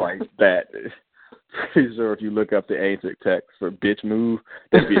is quite that. Pretty sure if you look up the ancient text for bitch move,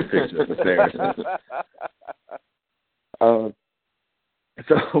 there'd be a picture of Viserys.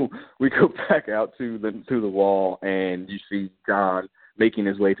 So we go back out to the wall, and you see Jon making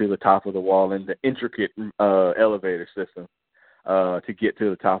his way to the top of the wall in the intricate elevator system to get to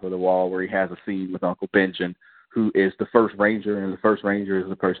the top of the wall, where he has a scene with Uncle Benjen, who is the first ranger, and the first ranger is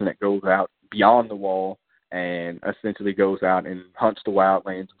the person that goes out beyond the wall and essentially goes out and hunts the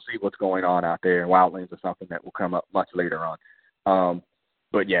wildlands and see what's going on out there. And wildlands is something that will come up much later on.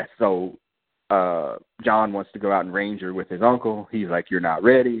 But yeah, so Jon wants to go out and ranger with his uncle. He's like, you're not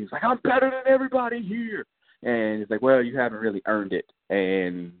ready. He's like, I'm better than everybody here. And he's like, well, you haven't really earned it,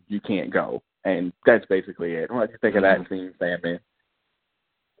 and you can't go. And that's basically it. What do you think of that scene, Sandman?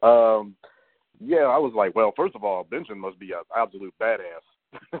 Yeah, I was like, well, first of all, Benjen must be an absolute badass.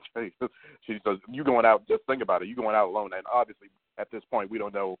 She says, you going out, just think about it, you going out alone. And obviously, at this point, we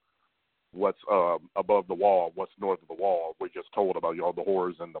don't know what's above the wall, what's north of the wall. We're just told about, the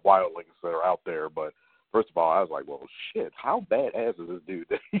horrors and the wildlings that are out there. But first of all, I was like, well, shit, how badass is this dude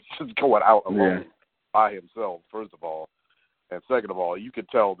that he's just going out alone by himself, first of all. And second of all, you could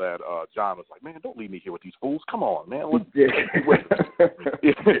tell that Jon was like, man, don't leave me here with these fools. Come on, man. You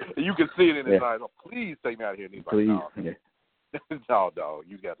can see it in his eyes. Oh, please take me out of here. And he's please. Like, no. No,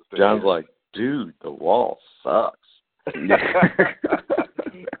 you got to stay. Jon's like, dude, the wall sucks.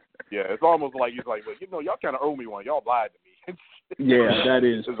 Yeah, it's almost like he's like, well, y'all kind of owe me one. Y'all lied to me. Yeah, that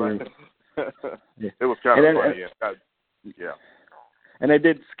is true. It was kind of funny. Yeah. And they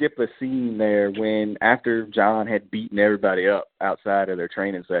did skip a scene there when, after Jon had beaten everybody up outside of their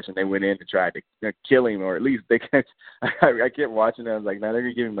training session, they went in to try to kill him, or at least I kept watching it. I was like, now they're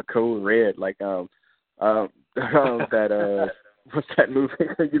gonna give him a code red, like that what's that movie?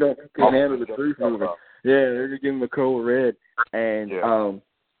 You don't handle the truth movie. Yeah, they're gonna give him a code red, and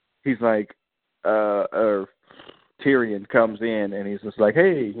he's like, Tyrion comes in, and he's just like,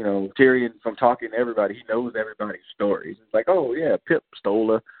 hey, Tyrion, from talking to everybody, he knows everybody's stories. It's like, oh, yeah, Pip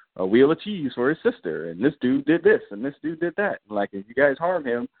stole a wheel of cheese for his sister, and this dude did this, and this dude did that. And like, if you guys harm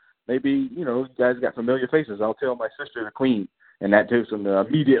him, maybe, you guys got familiar faces. I'll tell my sister the queen. And that takes him to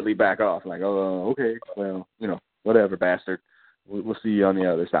immediately back off. Like, oh, okay, well, whatever, bastard. We'll see you on the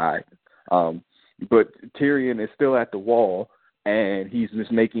other side. But Tyrion is still at the wall, and he's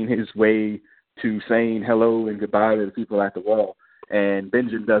just making his way to saying hello and goodbye to the people at the wall. And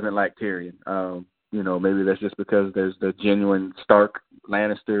Benjen doesn't like Tyrion. Maybe that's just because there's the genuine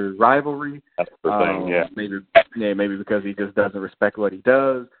Stark-Lannister rivalry. That's the thing, yeah. Maybe because he just doesn't respect what he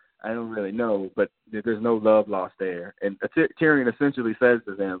does. I don't really know, but there's no love lost there. And Tyrion essentially says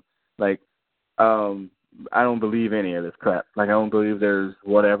to them, like, I don't believe any of this crap. Like, I don't believe there's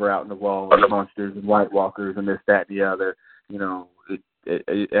whatever out in the wall, monsters and White Walkers and this, that, and the other. You know,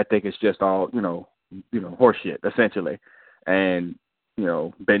 I think it's just all, horseshit, essentially. And,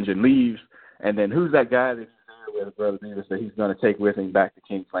 Benjen leaves. And then who's that guy that he's there with, Brother Beavis, that he's going to take with him back to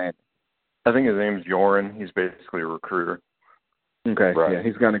King's Landing? I think his name's Yoren. He's basically a recruiter. Okay, right. Yeah,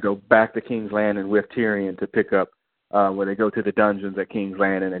 he's going to go back to King's Landing with Tyrion to pick up when they go to the dungeons at King's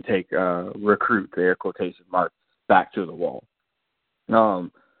Landing and take recruit, the air quotation mark, back to the wall.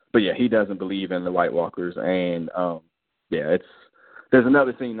 But yeah, he doesn't believe in the White Walkers, and there's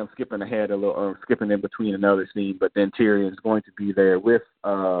another scene. I'm skipping ahead a little, or skipping in between another scene, but then Tyrion's going to be there with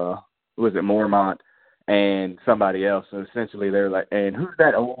Mormont and somebody else. So essentially, they're like, and who's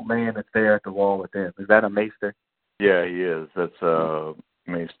that old man that's there at the wall with them? Is that a maester? Yeah, he is. That's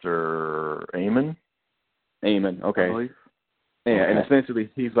Maester Aemon. Aemon, okay. Yeah, okay. And essentially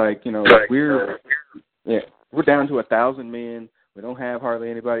he's like, we're down to 1,000 men. We don't have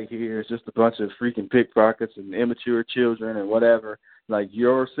hardly anybody here. It's just a bunch of freaking pickpockets and immature children and whatever. Like,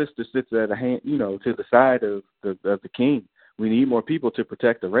 your sister sits at a hand, to the side of the king. We need more people to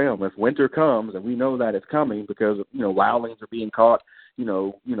protect the realm. If winter comes, and we know that it's coming because wildlings are being caught,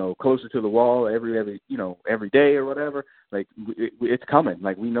 closer to the wall every day or whatever. Like, it's coming.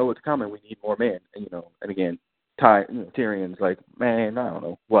 Like, we know it's coming. We need more men. And again, Tyrion's like, man, I don't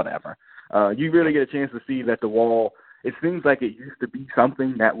know, whatever. You really get a chance to see that the wall, it seems like it used to be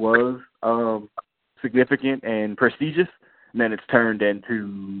something that was significant and prestigious, and then it's turned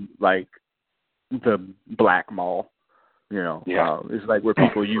into, like, the Black Mall. It's like where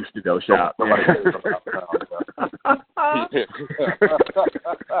people used to go shop. Yeah.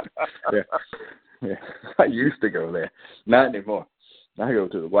 I used to go there. Not anymore. I go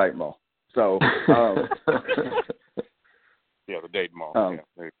to the White Mall. So, the Dayton Mall.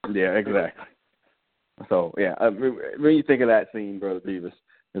 Yeah, exactly. So, yeah, when you think of that scene, Brother Beavis,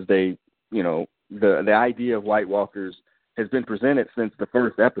 is the idea of White Walkers has been presented since the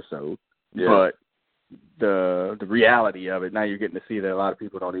first episode, but the reality of it, now you're getting to see that a lot of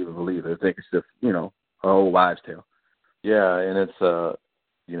people don't even believe it. They think it's just, a whole wives' tale. Yeah, and it's,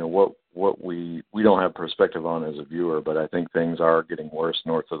 what we don't have perspective on as a viewer, but I think things are getting worse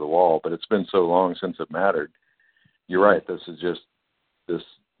north of the wall, but it's been so long since it mattered. You're right, this is just this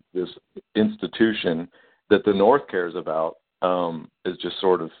institution that the North cares about is just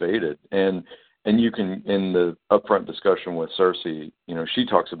sort of faded. And you can, in the upfront discussion with Cersei, she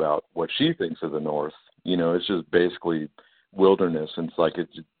talks about what she thinks of the North. It's just basically wilderness. And it's like it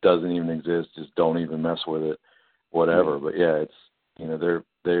doesn't even exist. Just don't even mess with it, whatever. But yeah, it's,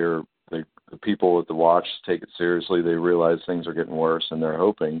 the people at the Watch take it seriously. They realize things are getting worse, and they're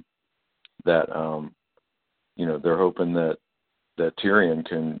hoping that, that Tyrion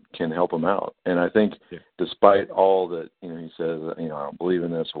can help them out. And I think despite all that, he says, I don't believe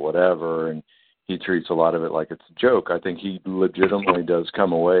in this or whatever, and he treats a lot of it like it's a joke, I think he legitimately does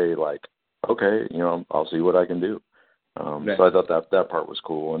come away like, okay, I'll see what I can do. So I thought that part was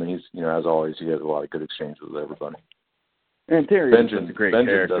cool. And he's, as always, he has a lot of good exchanges with everybody. And Tyrion's a great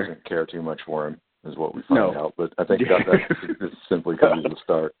character. Doesn't care too much for him, is what we find out. But I think that's simply because he's the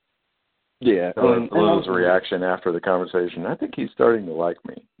start. Yeah. Liz' reaction after the conversation, I think he's starting to like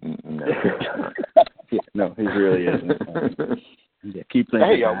me. No, he really is. Keep thinking.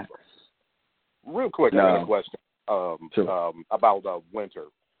 Hey, real quick, I got a question about winter.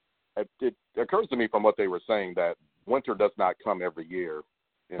 It occurs to me from what they were saying that winter does not come every year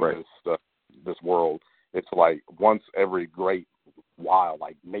in this world. It's like once every great while,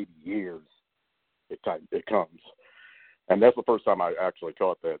 like maybe years, it comes. And that's the first time I actually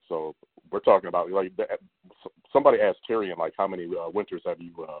caught that. So we're talking about, like, somebody asked Tyrion, like, how many winters have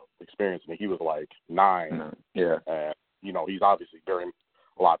you experienced? And he was like 9. Yeah. And, he's obviously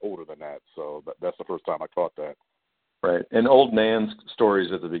a lot older than that. So that's the first time I caught that. Right. And Old Nan's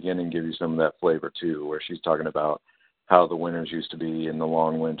stories at the beginning give you some of that flavor, too, where she's talking about how the winters used to be and the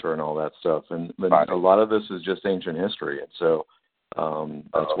long winter and all that stuff. And a lot of this is just ancient history. And so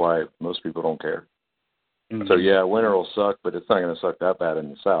that's why most people don't care. Mm-hmm. So, yeah, winter will suck, but it's not going to suck that bad in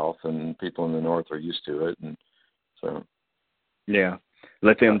the South, and people in the North are used to it. And so, yeah,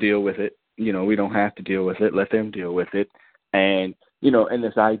 let them deal with it. We don't have to deal with it. Let them deal with it. And, and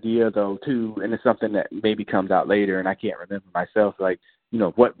this idea, though, too, and it's something that maybe comes out later, and I can't remember myself, like,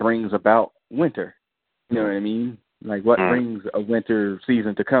 what brings about winter? You know what I mean? Like, what brings a winter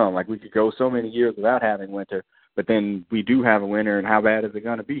season to come? Like, we could go so many years without having winter, but then we do have a winter, and how bad is it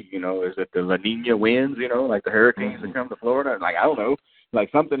going to be? Is it the La Nina winds, like the hurricanes that come to Florida? Like, I don't know.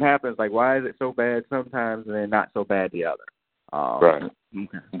 like something happens. Like, why is it so bad sometimes and then not so bad the other? Right.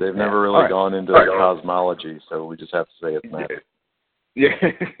 Okay. They've never really gone into the cosmology, so we just have to say it's magic. Yeah,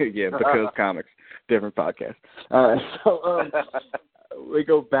 yeah, because comics, different podcast. So we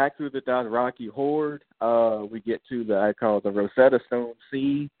go back to the Dothraki horde. We get to I call it the Rosetta Stone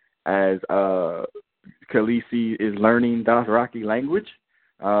scene as Khaleesi is learning Dothraki language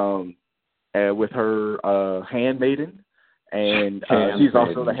with her handmaiden, and she's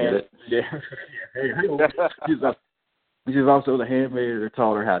also the hand. Yeah, she's also the handmaiden that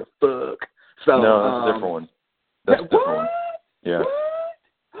taught her how to fuck. So no, that's a different one. That's a different one. Yeah.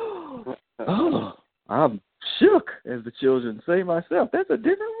 Oh, I'm shook, as the children say myself. That's a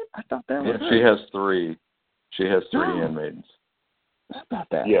different one? I thought that was She has three. She has three handmaidens. How about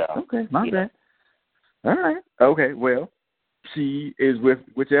that? Yeah. Okay, my bad. All right. Okay, well, she is with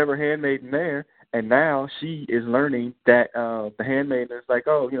whichever handmaiden there, and now she is learning that the handmaiden is like,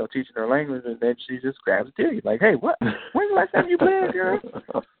 oh, teaching her language, and then she just grabs it to you. Like, hey, what? When's the last time you played, girl?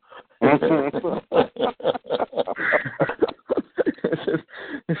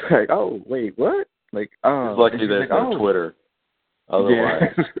 It's like, oh, wait, what? Like, he's lucky there's no Twitter.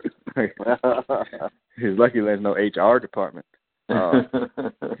 Otherwise. Yeah. He's lucky there's no HR department for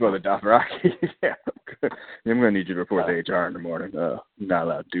the Dothraki. Yeah. I'm going to need you to report to HR in the morning. You're not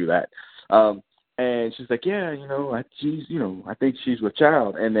allowed to do that. And she's like, yeah, I think she's with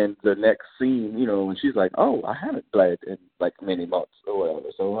child. And then the next scene, and she's like, oh, I haven't bled in like many months or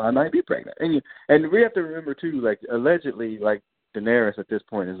whatever, so I might be pregnant. And we have to remember too, like allegedly, like Daenerys at this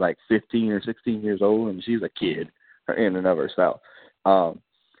point is like 15 or 16 years old, and she's a kid in and of herself.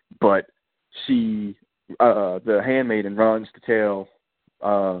 But she, the handmaiden runs to tell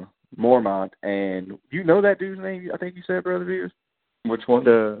Mormont, and you know that dude's name? I think you said, Brother Beers? Which one?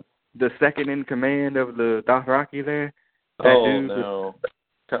 The second in command of the Dothraki there. No.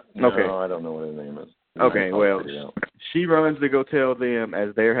 Okay. No, I don't know what his name is. Okay, well, she runs to go tell them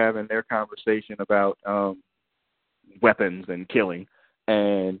as they're having their conversation about weapons and killing,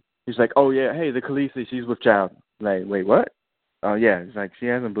 and he's like, oh yeah, hey, the Khaleesi, she's with child. Like, wait, what? Oh yeah, it's like she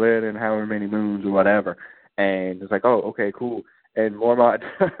hasn't bled in however many moons or whatever, and it's like, oh, okay, cool. And Mormont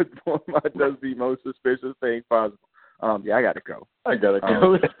does the most suspicious thing possible. Yeah, I gotta go.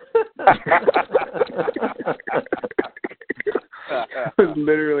 It's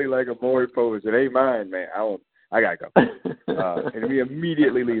literally like a Maury pose. It ain't mine, man. I gotta go. And he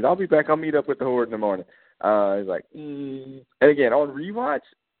immediately leaves. I'll be back. I'll meet up with the horde in the morning. He's like, And again, on rewatch,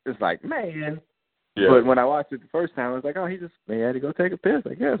 it's like, man. Yeah. But when I watched it the first time, I was like, oh, he had to go take a piss.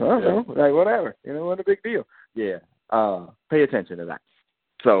 I guess. I don't know. Like, whatever. What a big deal. Yeah. Pay attention to that.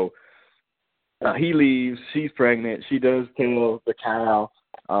 So he leaves. She's pregnant. She does tell the cow.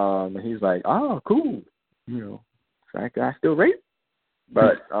 And he's like, oh, cool. That guy still rape.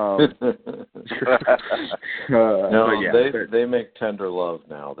 But no, but yeah, they make tender love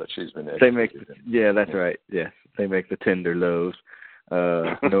now that she's been executed. That's right. Yes, they make the tender loves.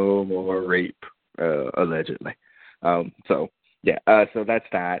 No more rape, allegedly. So that's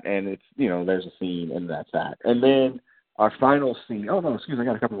that, and it's there's a scene, and that's that, and then our final scene. Oh no, excuse me, I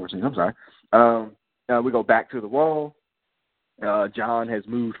got a couple more scenes. I'm sorry. We go back to the wall. Jon Snow has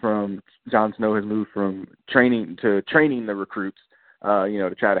moved from training the recruits.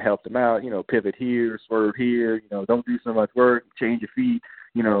 To try to help them out, pivot here, swerve here, don't do so much work, change your feet,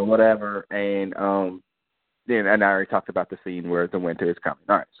 whatever. And and I already talked about the scene where the winter is coming.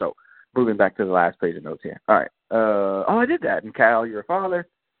 All right, so moving back to the last page of notes here. All right. I did that. And Cal, you're a father.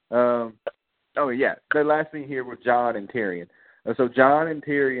 The last scene here was Jon and Tyrion. So Jon and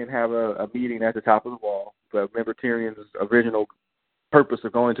Tyrion have a meeting at the top of the wall. But remember, Tyrion's original purpose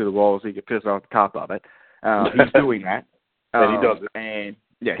of going to the wall is he could piss off the top of it. He's doing that. And he does it. And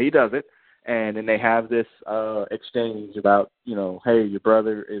he does it. And then they have this exchange about, hey, your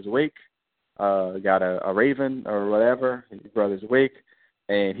brother is awake. Got a raven or whatever. Your brother's awake.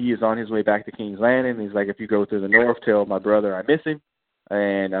 And he is on his way back to King's Landing. He's like, if you go to the north, tell my brother I miss him.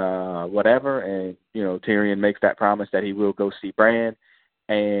 And whatever. And, Tyrion makes that promise that he will go see Bran.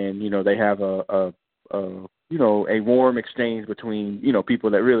 And, they have a warm exchange between, people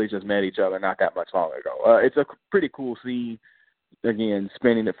that really just met each other not that much long ago. It's a pretty cool scene. Again,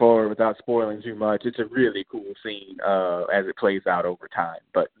 spinning it forward without spoiling too much. It's a really cool scene as it plays out over time.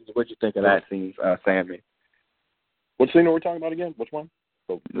 But what do you think of that scene, Sammy? What scene are we talking about again? Which one?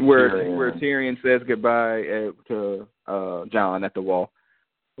 Where Tyrion says goodbye to Jon at the wall.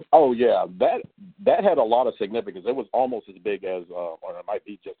 Oh yeah, that had a lot of significance. It was almost as big as, or it might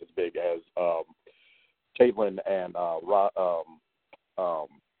be just as big as Caitlin and oh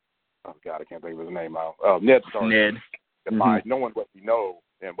God, I can't think of his name now. Ned Stark. Ned. And by knowing what we know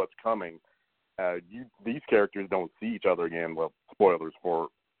and what's coming, these characters don't see each other again. Well, spoilers for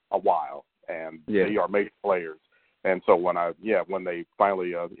a while, and they are major players. And so when they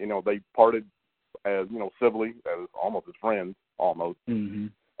finally, they parted as civilly, as almost as friends, almost. Mm-hmm.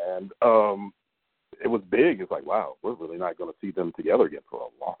 And it was big. It's like, wow, we're really not going to see them together again for a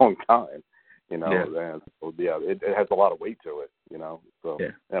long time. And so, it has a lot of weight to it. So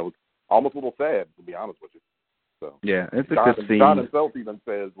it was almost a little sad, to be honest with you. So it's a John, good scene. John himself even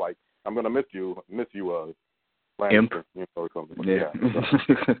says, like, I'm going to miss you, Lannister, or something. Yeah.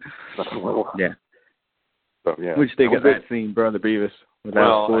 So, What you think of that scene, Brother Beavis?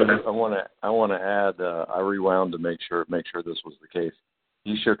 Well, I want to add. I rewound to make sure this was the case.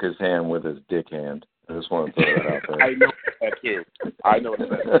 He shook his hand with his dick hand. I just want to throw that out there. I know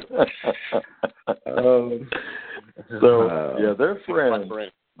that too. So they're friends,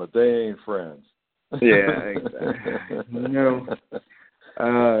 but they ain't friends. Yeah, exactly.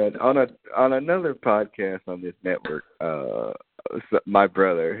 On another podcast on this network, my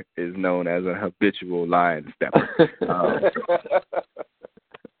brother is known as a habitual line stepper.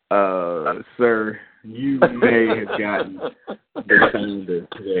 Sir, you may have gotten the finger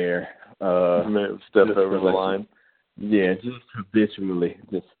there. May have stepped over the line. Yeah, just habitually,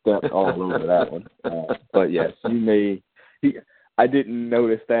 just stepped all over that one. But yes, you may. I didn't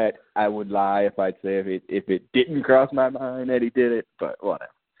notice that. I would lie if I'd say if it didn't cross my mind that he did it. But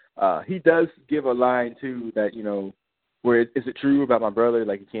whatever. He does give a line too that where is it true about my brother?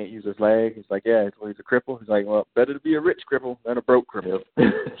 Like he can't use his leg. He's like, yeah, he's a cripple. He's like, well, better to be a rich cripple than a broke cripple.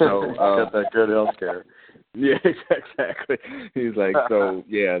 So got that good health care. Yeah, exactly. He's like, so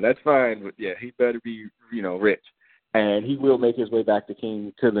yeah, that's fine, but yeah, he better be rich, and he will make his way back to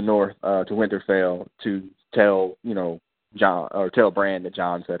the north to Winterfell to tell John or tell Bran that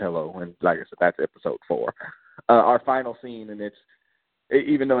John said hello, and like I said, that's episode 4. Our final scene, and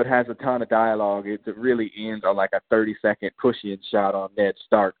even though it has a ton of dialogue, it really ends on like a 30-second push-in shot on Ned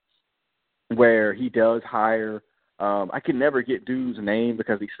Stark, where he does hire. I can never get dude's name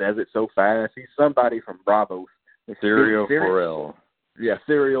because he says it so fast. He's somebody from Bravos. Syrio Forel. Yeah,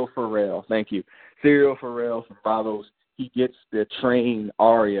 Syrio Forel. Thank you. Syrio Forel from Bravos. He gets to train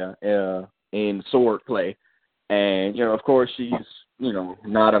Arya in sword play. And, of course, she's,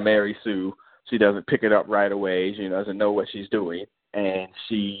 not a Mary Sue. She doesn't pick it up right away. She doesn't know what she's doing. And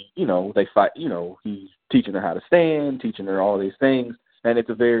she, they fight, he's teaching her how to stand, teaching her all these things. And it's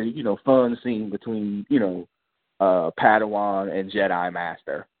a very, fun scene between, Padawan and Jedi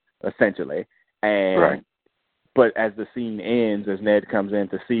Master, essentially. And But as the scene ends, as Ned comes in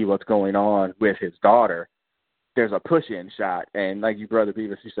to see what's going on with his daughter, there's a push-in shot. And like you, Brother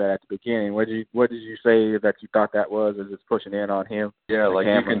Beavis, you said at the beginning, what did you say that you thought that was? Is it's pushing in on him? Yeah, like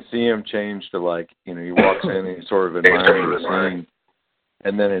camera? You can see him change to he walks in and he's sort of admiring the scene.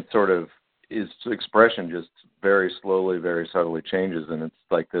 And then it sort of, his expression just very slowly, very subtly changes. And it's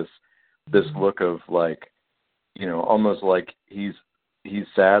like this look of almost like he's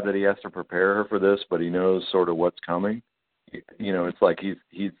sad that he has to prepare her for this, but he knows sort of what's coming. It's like he's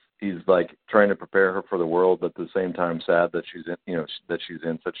like trying to prepare her for the world, but at the same time sad that she's in, that she's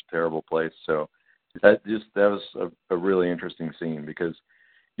in such a terrible place. So that was a really interesting scene because,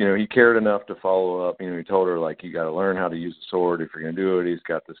 he cared enough to follow up. He told her you got to learn how to use the sword if you're going to do it. He's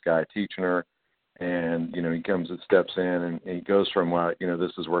got this guy teaching her, and he comes and steps in, and he goes from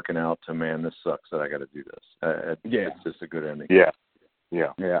this is working out to, man, this sucks that I got to do this. It's just a good ending. Yeah.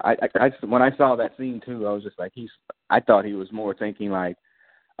 I when I saw that scene too, I was just like, I thought he was more thinking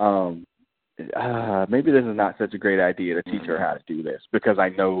maybe this is not such a great idea to teach her how to do this, because I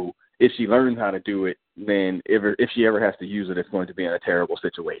know if she learns how to do it, then if she ever has to use it, it's going to be in a terrible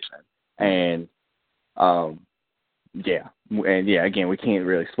situation. And again, we can't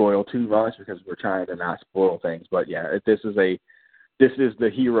really spoil too much because we're trying to not spoil things. But yeah, this is the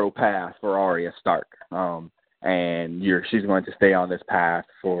hero path for Arya Stark. And she's going to stay on this path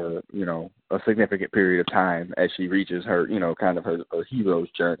for, a significant period of time as she reaches her, kind of her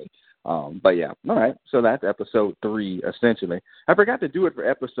hero's journey. But yeah, all right. So that's episode 3, essentially. I forgot to do it for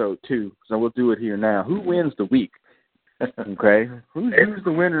episode 2, so we'll do it here now. Who wins the week? Okay. Who's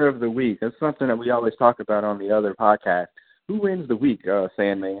the winner of the week? That's something that we always talk about on the other podcast. Who wins the week,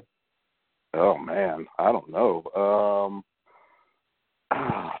 Sandman? Oh, man. I don't know.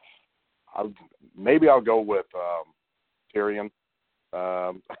 Maybe I'll go with Tyrion.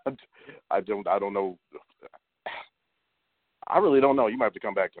 I don't know. I really don't know. You might have to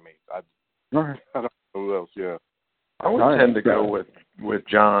come back to me. I don't know who else. Yeah, I would tend to go with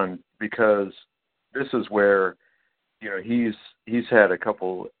John, because this is where you know, he's had a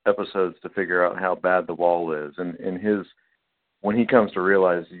couple episodes to figure out how bad the wall is, and when he comes to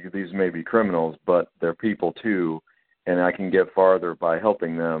realize these may be criminals, but they're people too, and I can get farther by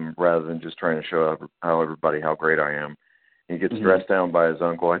helping them rather than just trying to show everybody how great I am. He gets dressed down by his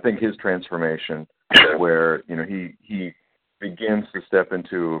uncle. I think his transformation, where you know he begins to step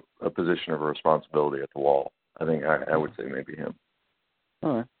into a position of responsibility at the wall. I think I would say maybe him.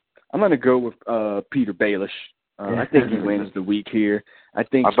 All right, I'm going to go with Peter Baelish. I think he wins the week here. I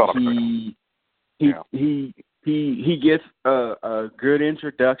think he gets a good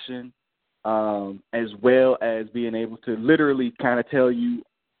introduction, as well as being able to literally kind of tell you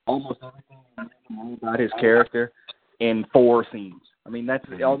almost everything you know about his character in 4 scenes. I mean, that's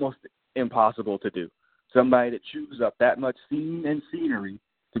almost impossible to do. Somebody that chews up that much scene and scenery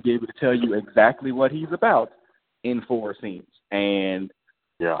to be able to tell you exactly what he's about in 4 scenes. And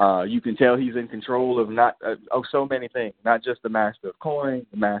you can tell he's in control of so many things, not just the master of coin,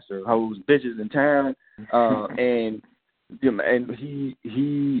 the master of hoes and bitches in town, and he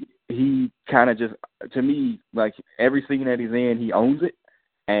kind of just, to me, like every scene that he's in, he owns it,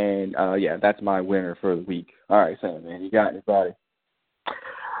 and that's my winner for the week. All right, Sam, man, you got anybody?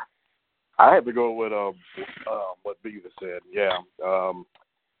 I had to go with what Beavis said. Yeah,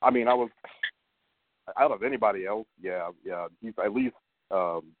 I mean, I was out of anybody else. Yeah, he's at least.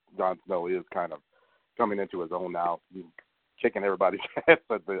 Jon Snow is kind of coming into his own now. He's kicking everybody's ass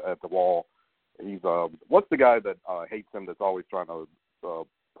at the wall. He's what's the guy that hates him? That's always trying to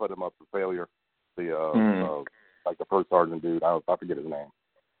put him up for failure. The like the first sergeant dude. I forget his name.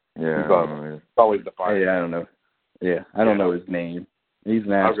 Yeah, he's always defiant. I don't know. Yeah, I don't know his name. He's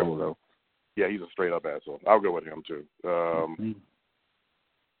an asshole though. Yeah, he's a straight up asshole. I'll go with him too. All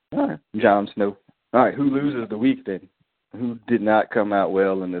right, Jon Snow. All right, who loses the week then? Who did not come out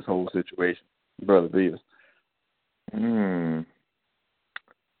well in this whole situation? Brother Beavis.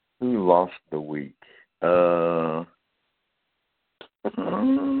 Who lost the week? It's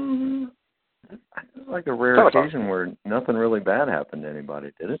like a rare occasion where nothing really bad happened to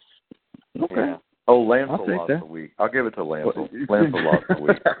anybody, did it? Okay. Yeah. Oh, Lancel lost the week. I'll give it to Lancel. Lancel lost the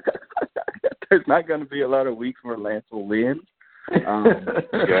week. There's not going to be a lot of weeks where Lancel wins.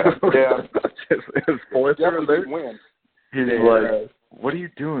 Spoiler alert. Win. He's like, what are you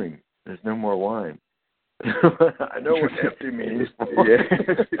doing? There's no more wine. I know what empty means.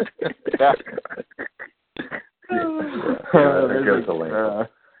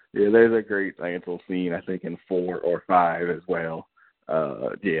 There's a great Lancel scene, I think, in 4 or 5 as well.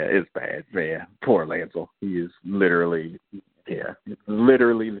 It's bad. Man, poor Lancel. He is literally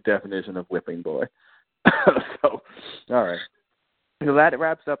the definition of whipping boy. So, all right. So that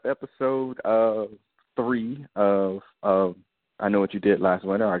wraps up episode 3 of I Know What You Did Last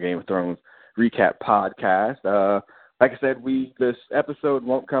Winter, our Game of Thrones recap podcast. Like I said, this episode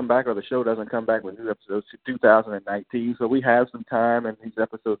won't come back, or the show doesn't come back with new episodes to 2019, so we have some time, and these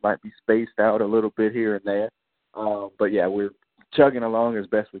episodes might be spaced out a little bit here and there. But yeah, we're chugging along as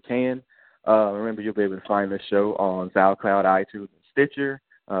best we can. Remember, you'll be able to find this show on SoundCloud, iTunes, and Stitcher.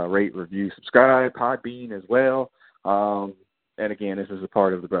 Rate, review, subscribe, Podbean as well. And again, this is a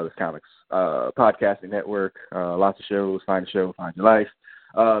part of the Brothers Comics podcasting network. Lots of shows. Find a show, find your life.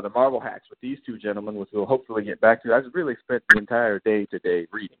 The Marvel Hacks with these 2 gentlemen, which we'll hopefully get back to. I just really spent the entire day today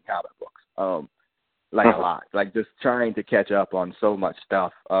reading comic books, a lot, like just trying to catch up on so much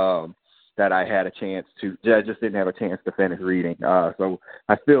stuff that I had a chance to. I just didn't have a chance to finish reading. So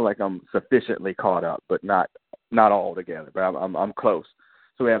I feel like I'm sufficiently caught up, but not all together. But I'm close.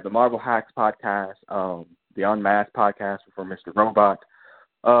 So we have the Marvel Hacks podcast, the Unmasked podcast for Mr. Robot,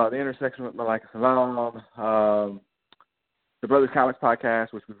 the Intersection with Malika Salam, the Brothers Comics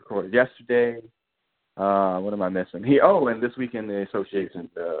podcast, which we recorded yesterday. What am I missing? And this week in the association,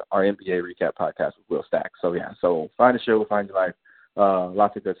 our NBA recap podcast with Will Stack. So find a show, find your life.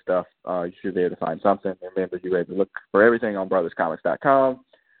 Lots of good stuff. You should be able to find something. Remember, you're able to look for everything on brotherscomics.com.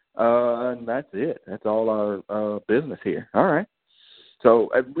 And that's it. That's all our business here. All right.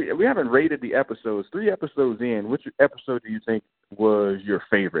 So we haven't rated the episodes. 3 episodes in, which episode do you think was your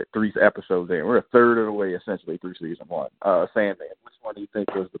favorite? 3 episodes in. We're a third of the way, essentially, through season 1. Sandman, which one do you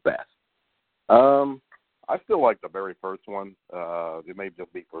think was the best? I still like the very first one. It may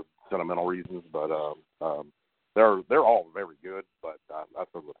just be for sentimental reasons, but they're all very good. But I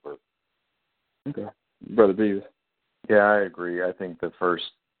still go first. Okay, Brother Beavis. Yeah, I agree. I think the first,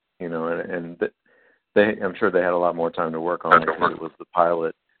 I'm sure they had a lot more time to work on it because it was the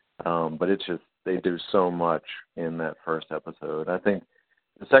pilot. But it's just they do so much in that first episode. I think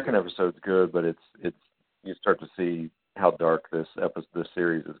the second episode's good, but it's you start to see how dark this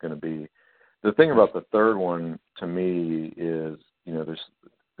series is going to be. the thing about the third one to me is,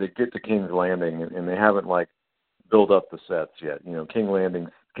 they get to King's Landing and they haven't like built up the sets yet. King's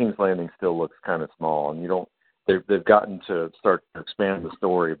Landing still looks kind of small, and they've gotten to start to expand the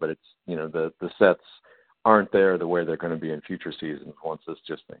story, but it's, the sets aren't there the way they're going to be in future seasons once this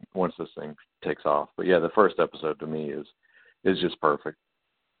thing takes off. But yeah, the first episode to me is just perfect.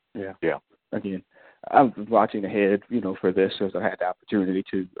 Yeah. Again, I was watching ahead, for this because I had the opportunity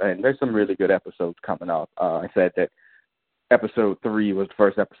to, and there's some really good episodes coming up. I said that episode 3 was the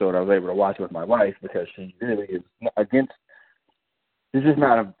first episode I was able to watch with my wife because she really is she's just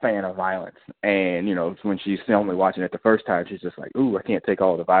not a fan of violence. And, when she's only watching it the first time, she's just like, ooh, I can't take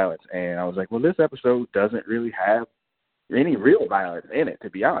all the violence. And I was like, well, this episode doesn't really have any real violence in it, to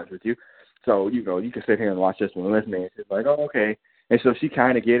be honest with you. So, you can sit here and watch this one with me. And she's like, oh, okay. And so she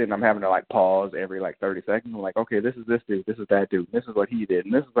kind of get it, and I'm having to, like, pause every, 30 seconds. I'm like, okay, this is this dude, this is that dude, this is what he did,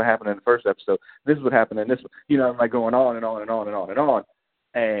 and this is what happened in the first episode, this is what happened in this one. I'm, like, going on and on and on and on and on.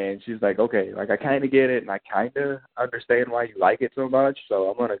 And she's like, okay, I kind of get it, and I kind of understand why you like it so much, so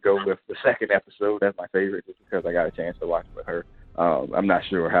I'm going to go with the second episode as my favorite just because I got a chance to watch it with her. I'm not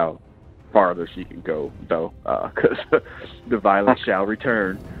sure how farther she can go, though, because the violence shall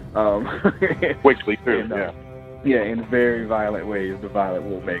return. Quickly, too, and, yeah, in very violent ways, the violent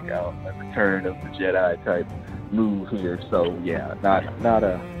will make a return of the Jedi type move here. So yeah, not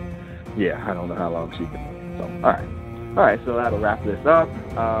a I don't know how long she can. So all right. So that'll wrap this up.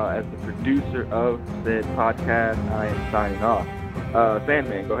 As the producer of said podcast, I am signing off.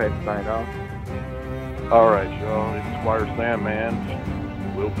 Sandman, go ahead and sign off. All right, y'all. It's Squire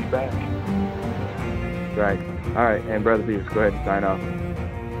Sandman. We'll be back. Right. All right, and Brother Beavis, go ahead and sign off.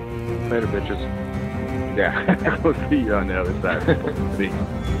 Later, bitches. Yeah, we'll see you on the other side. Peace.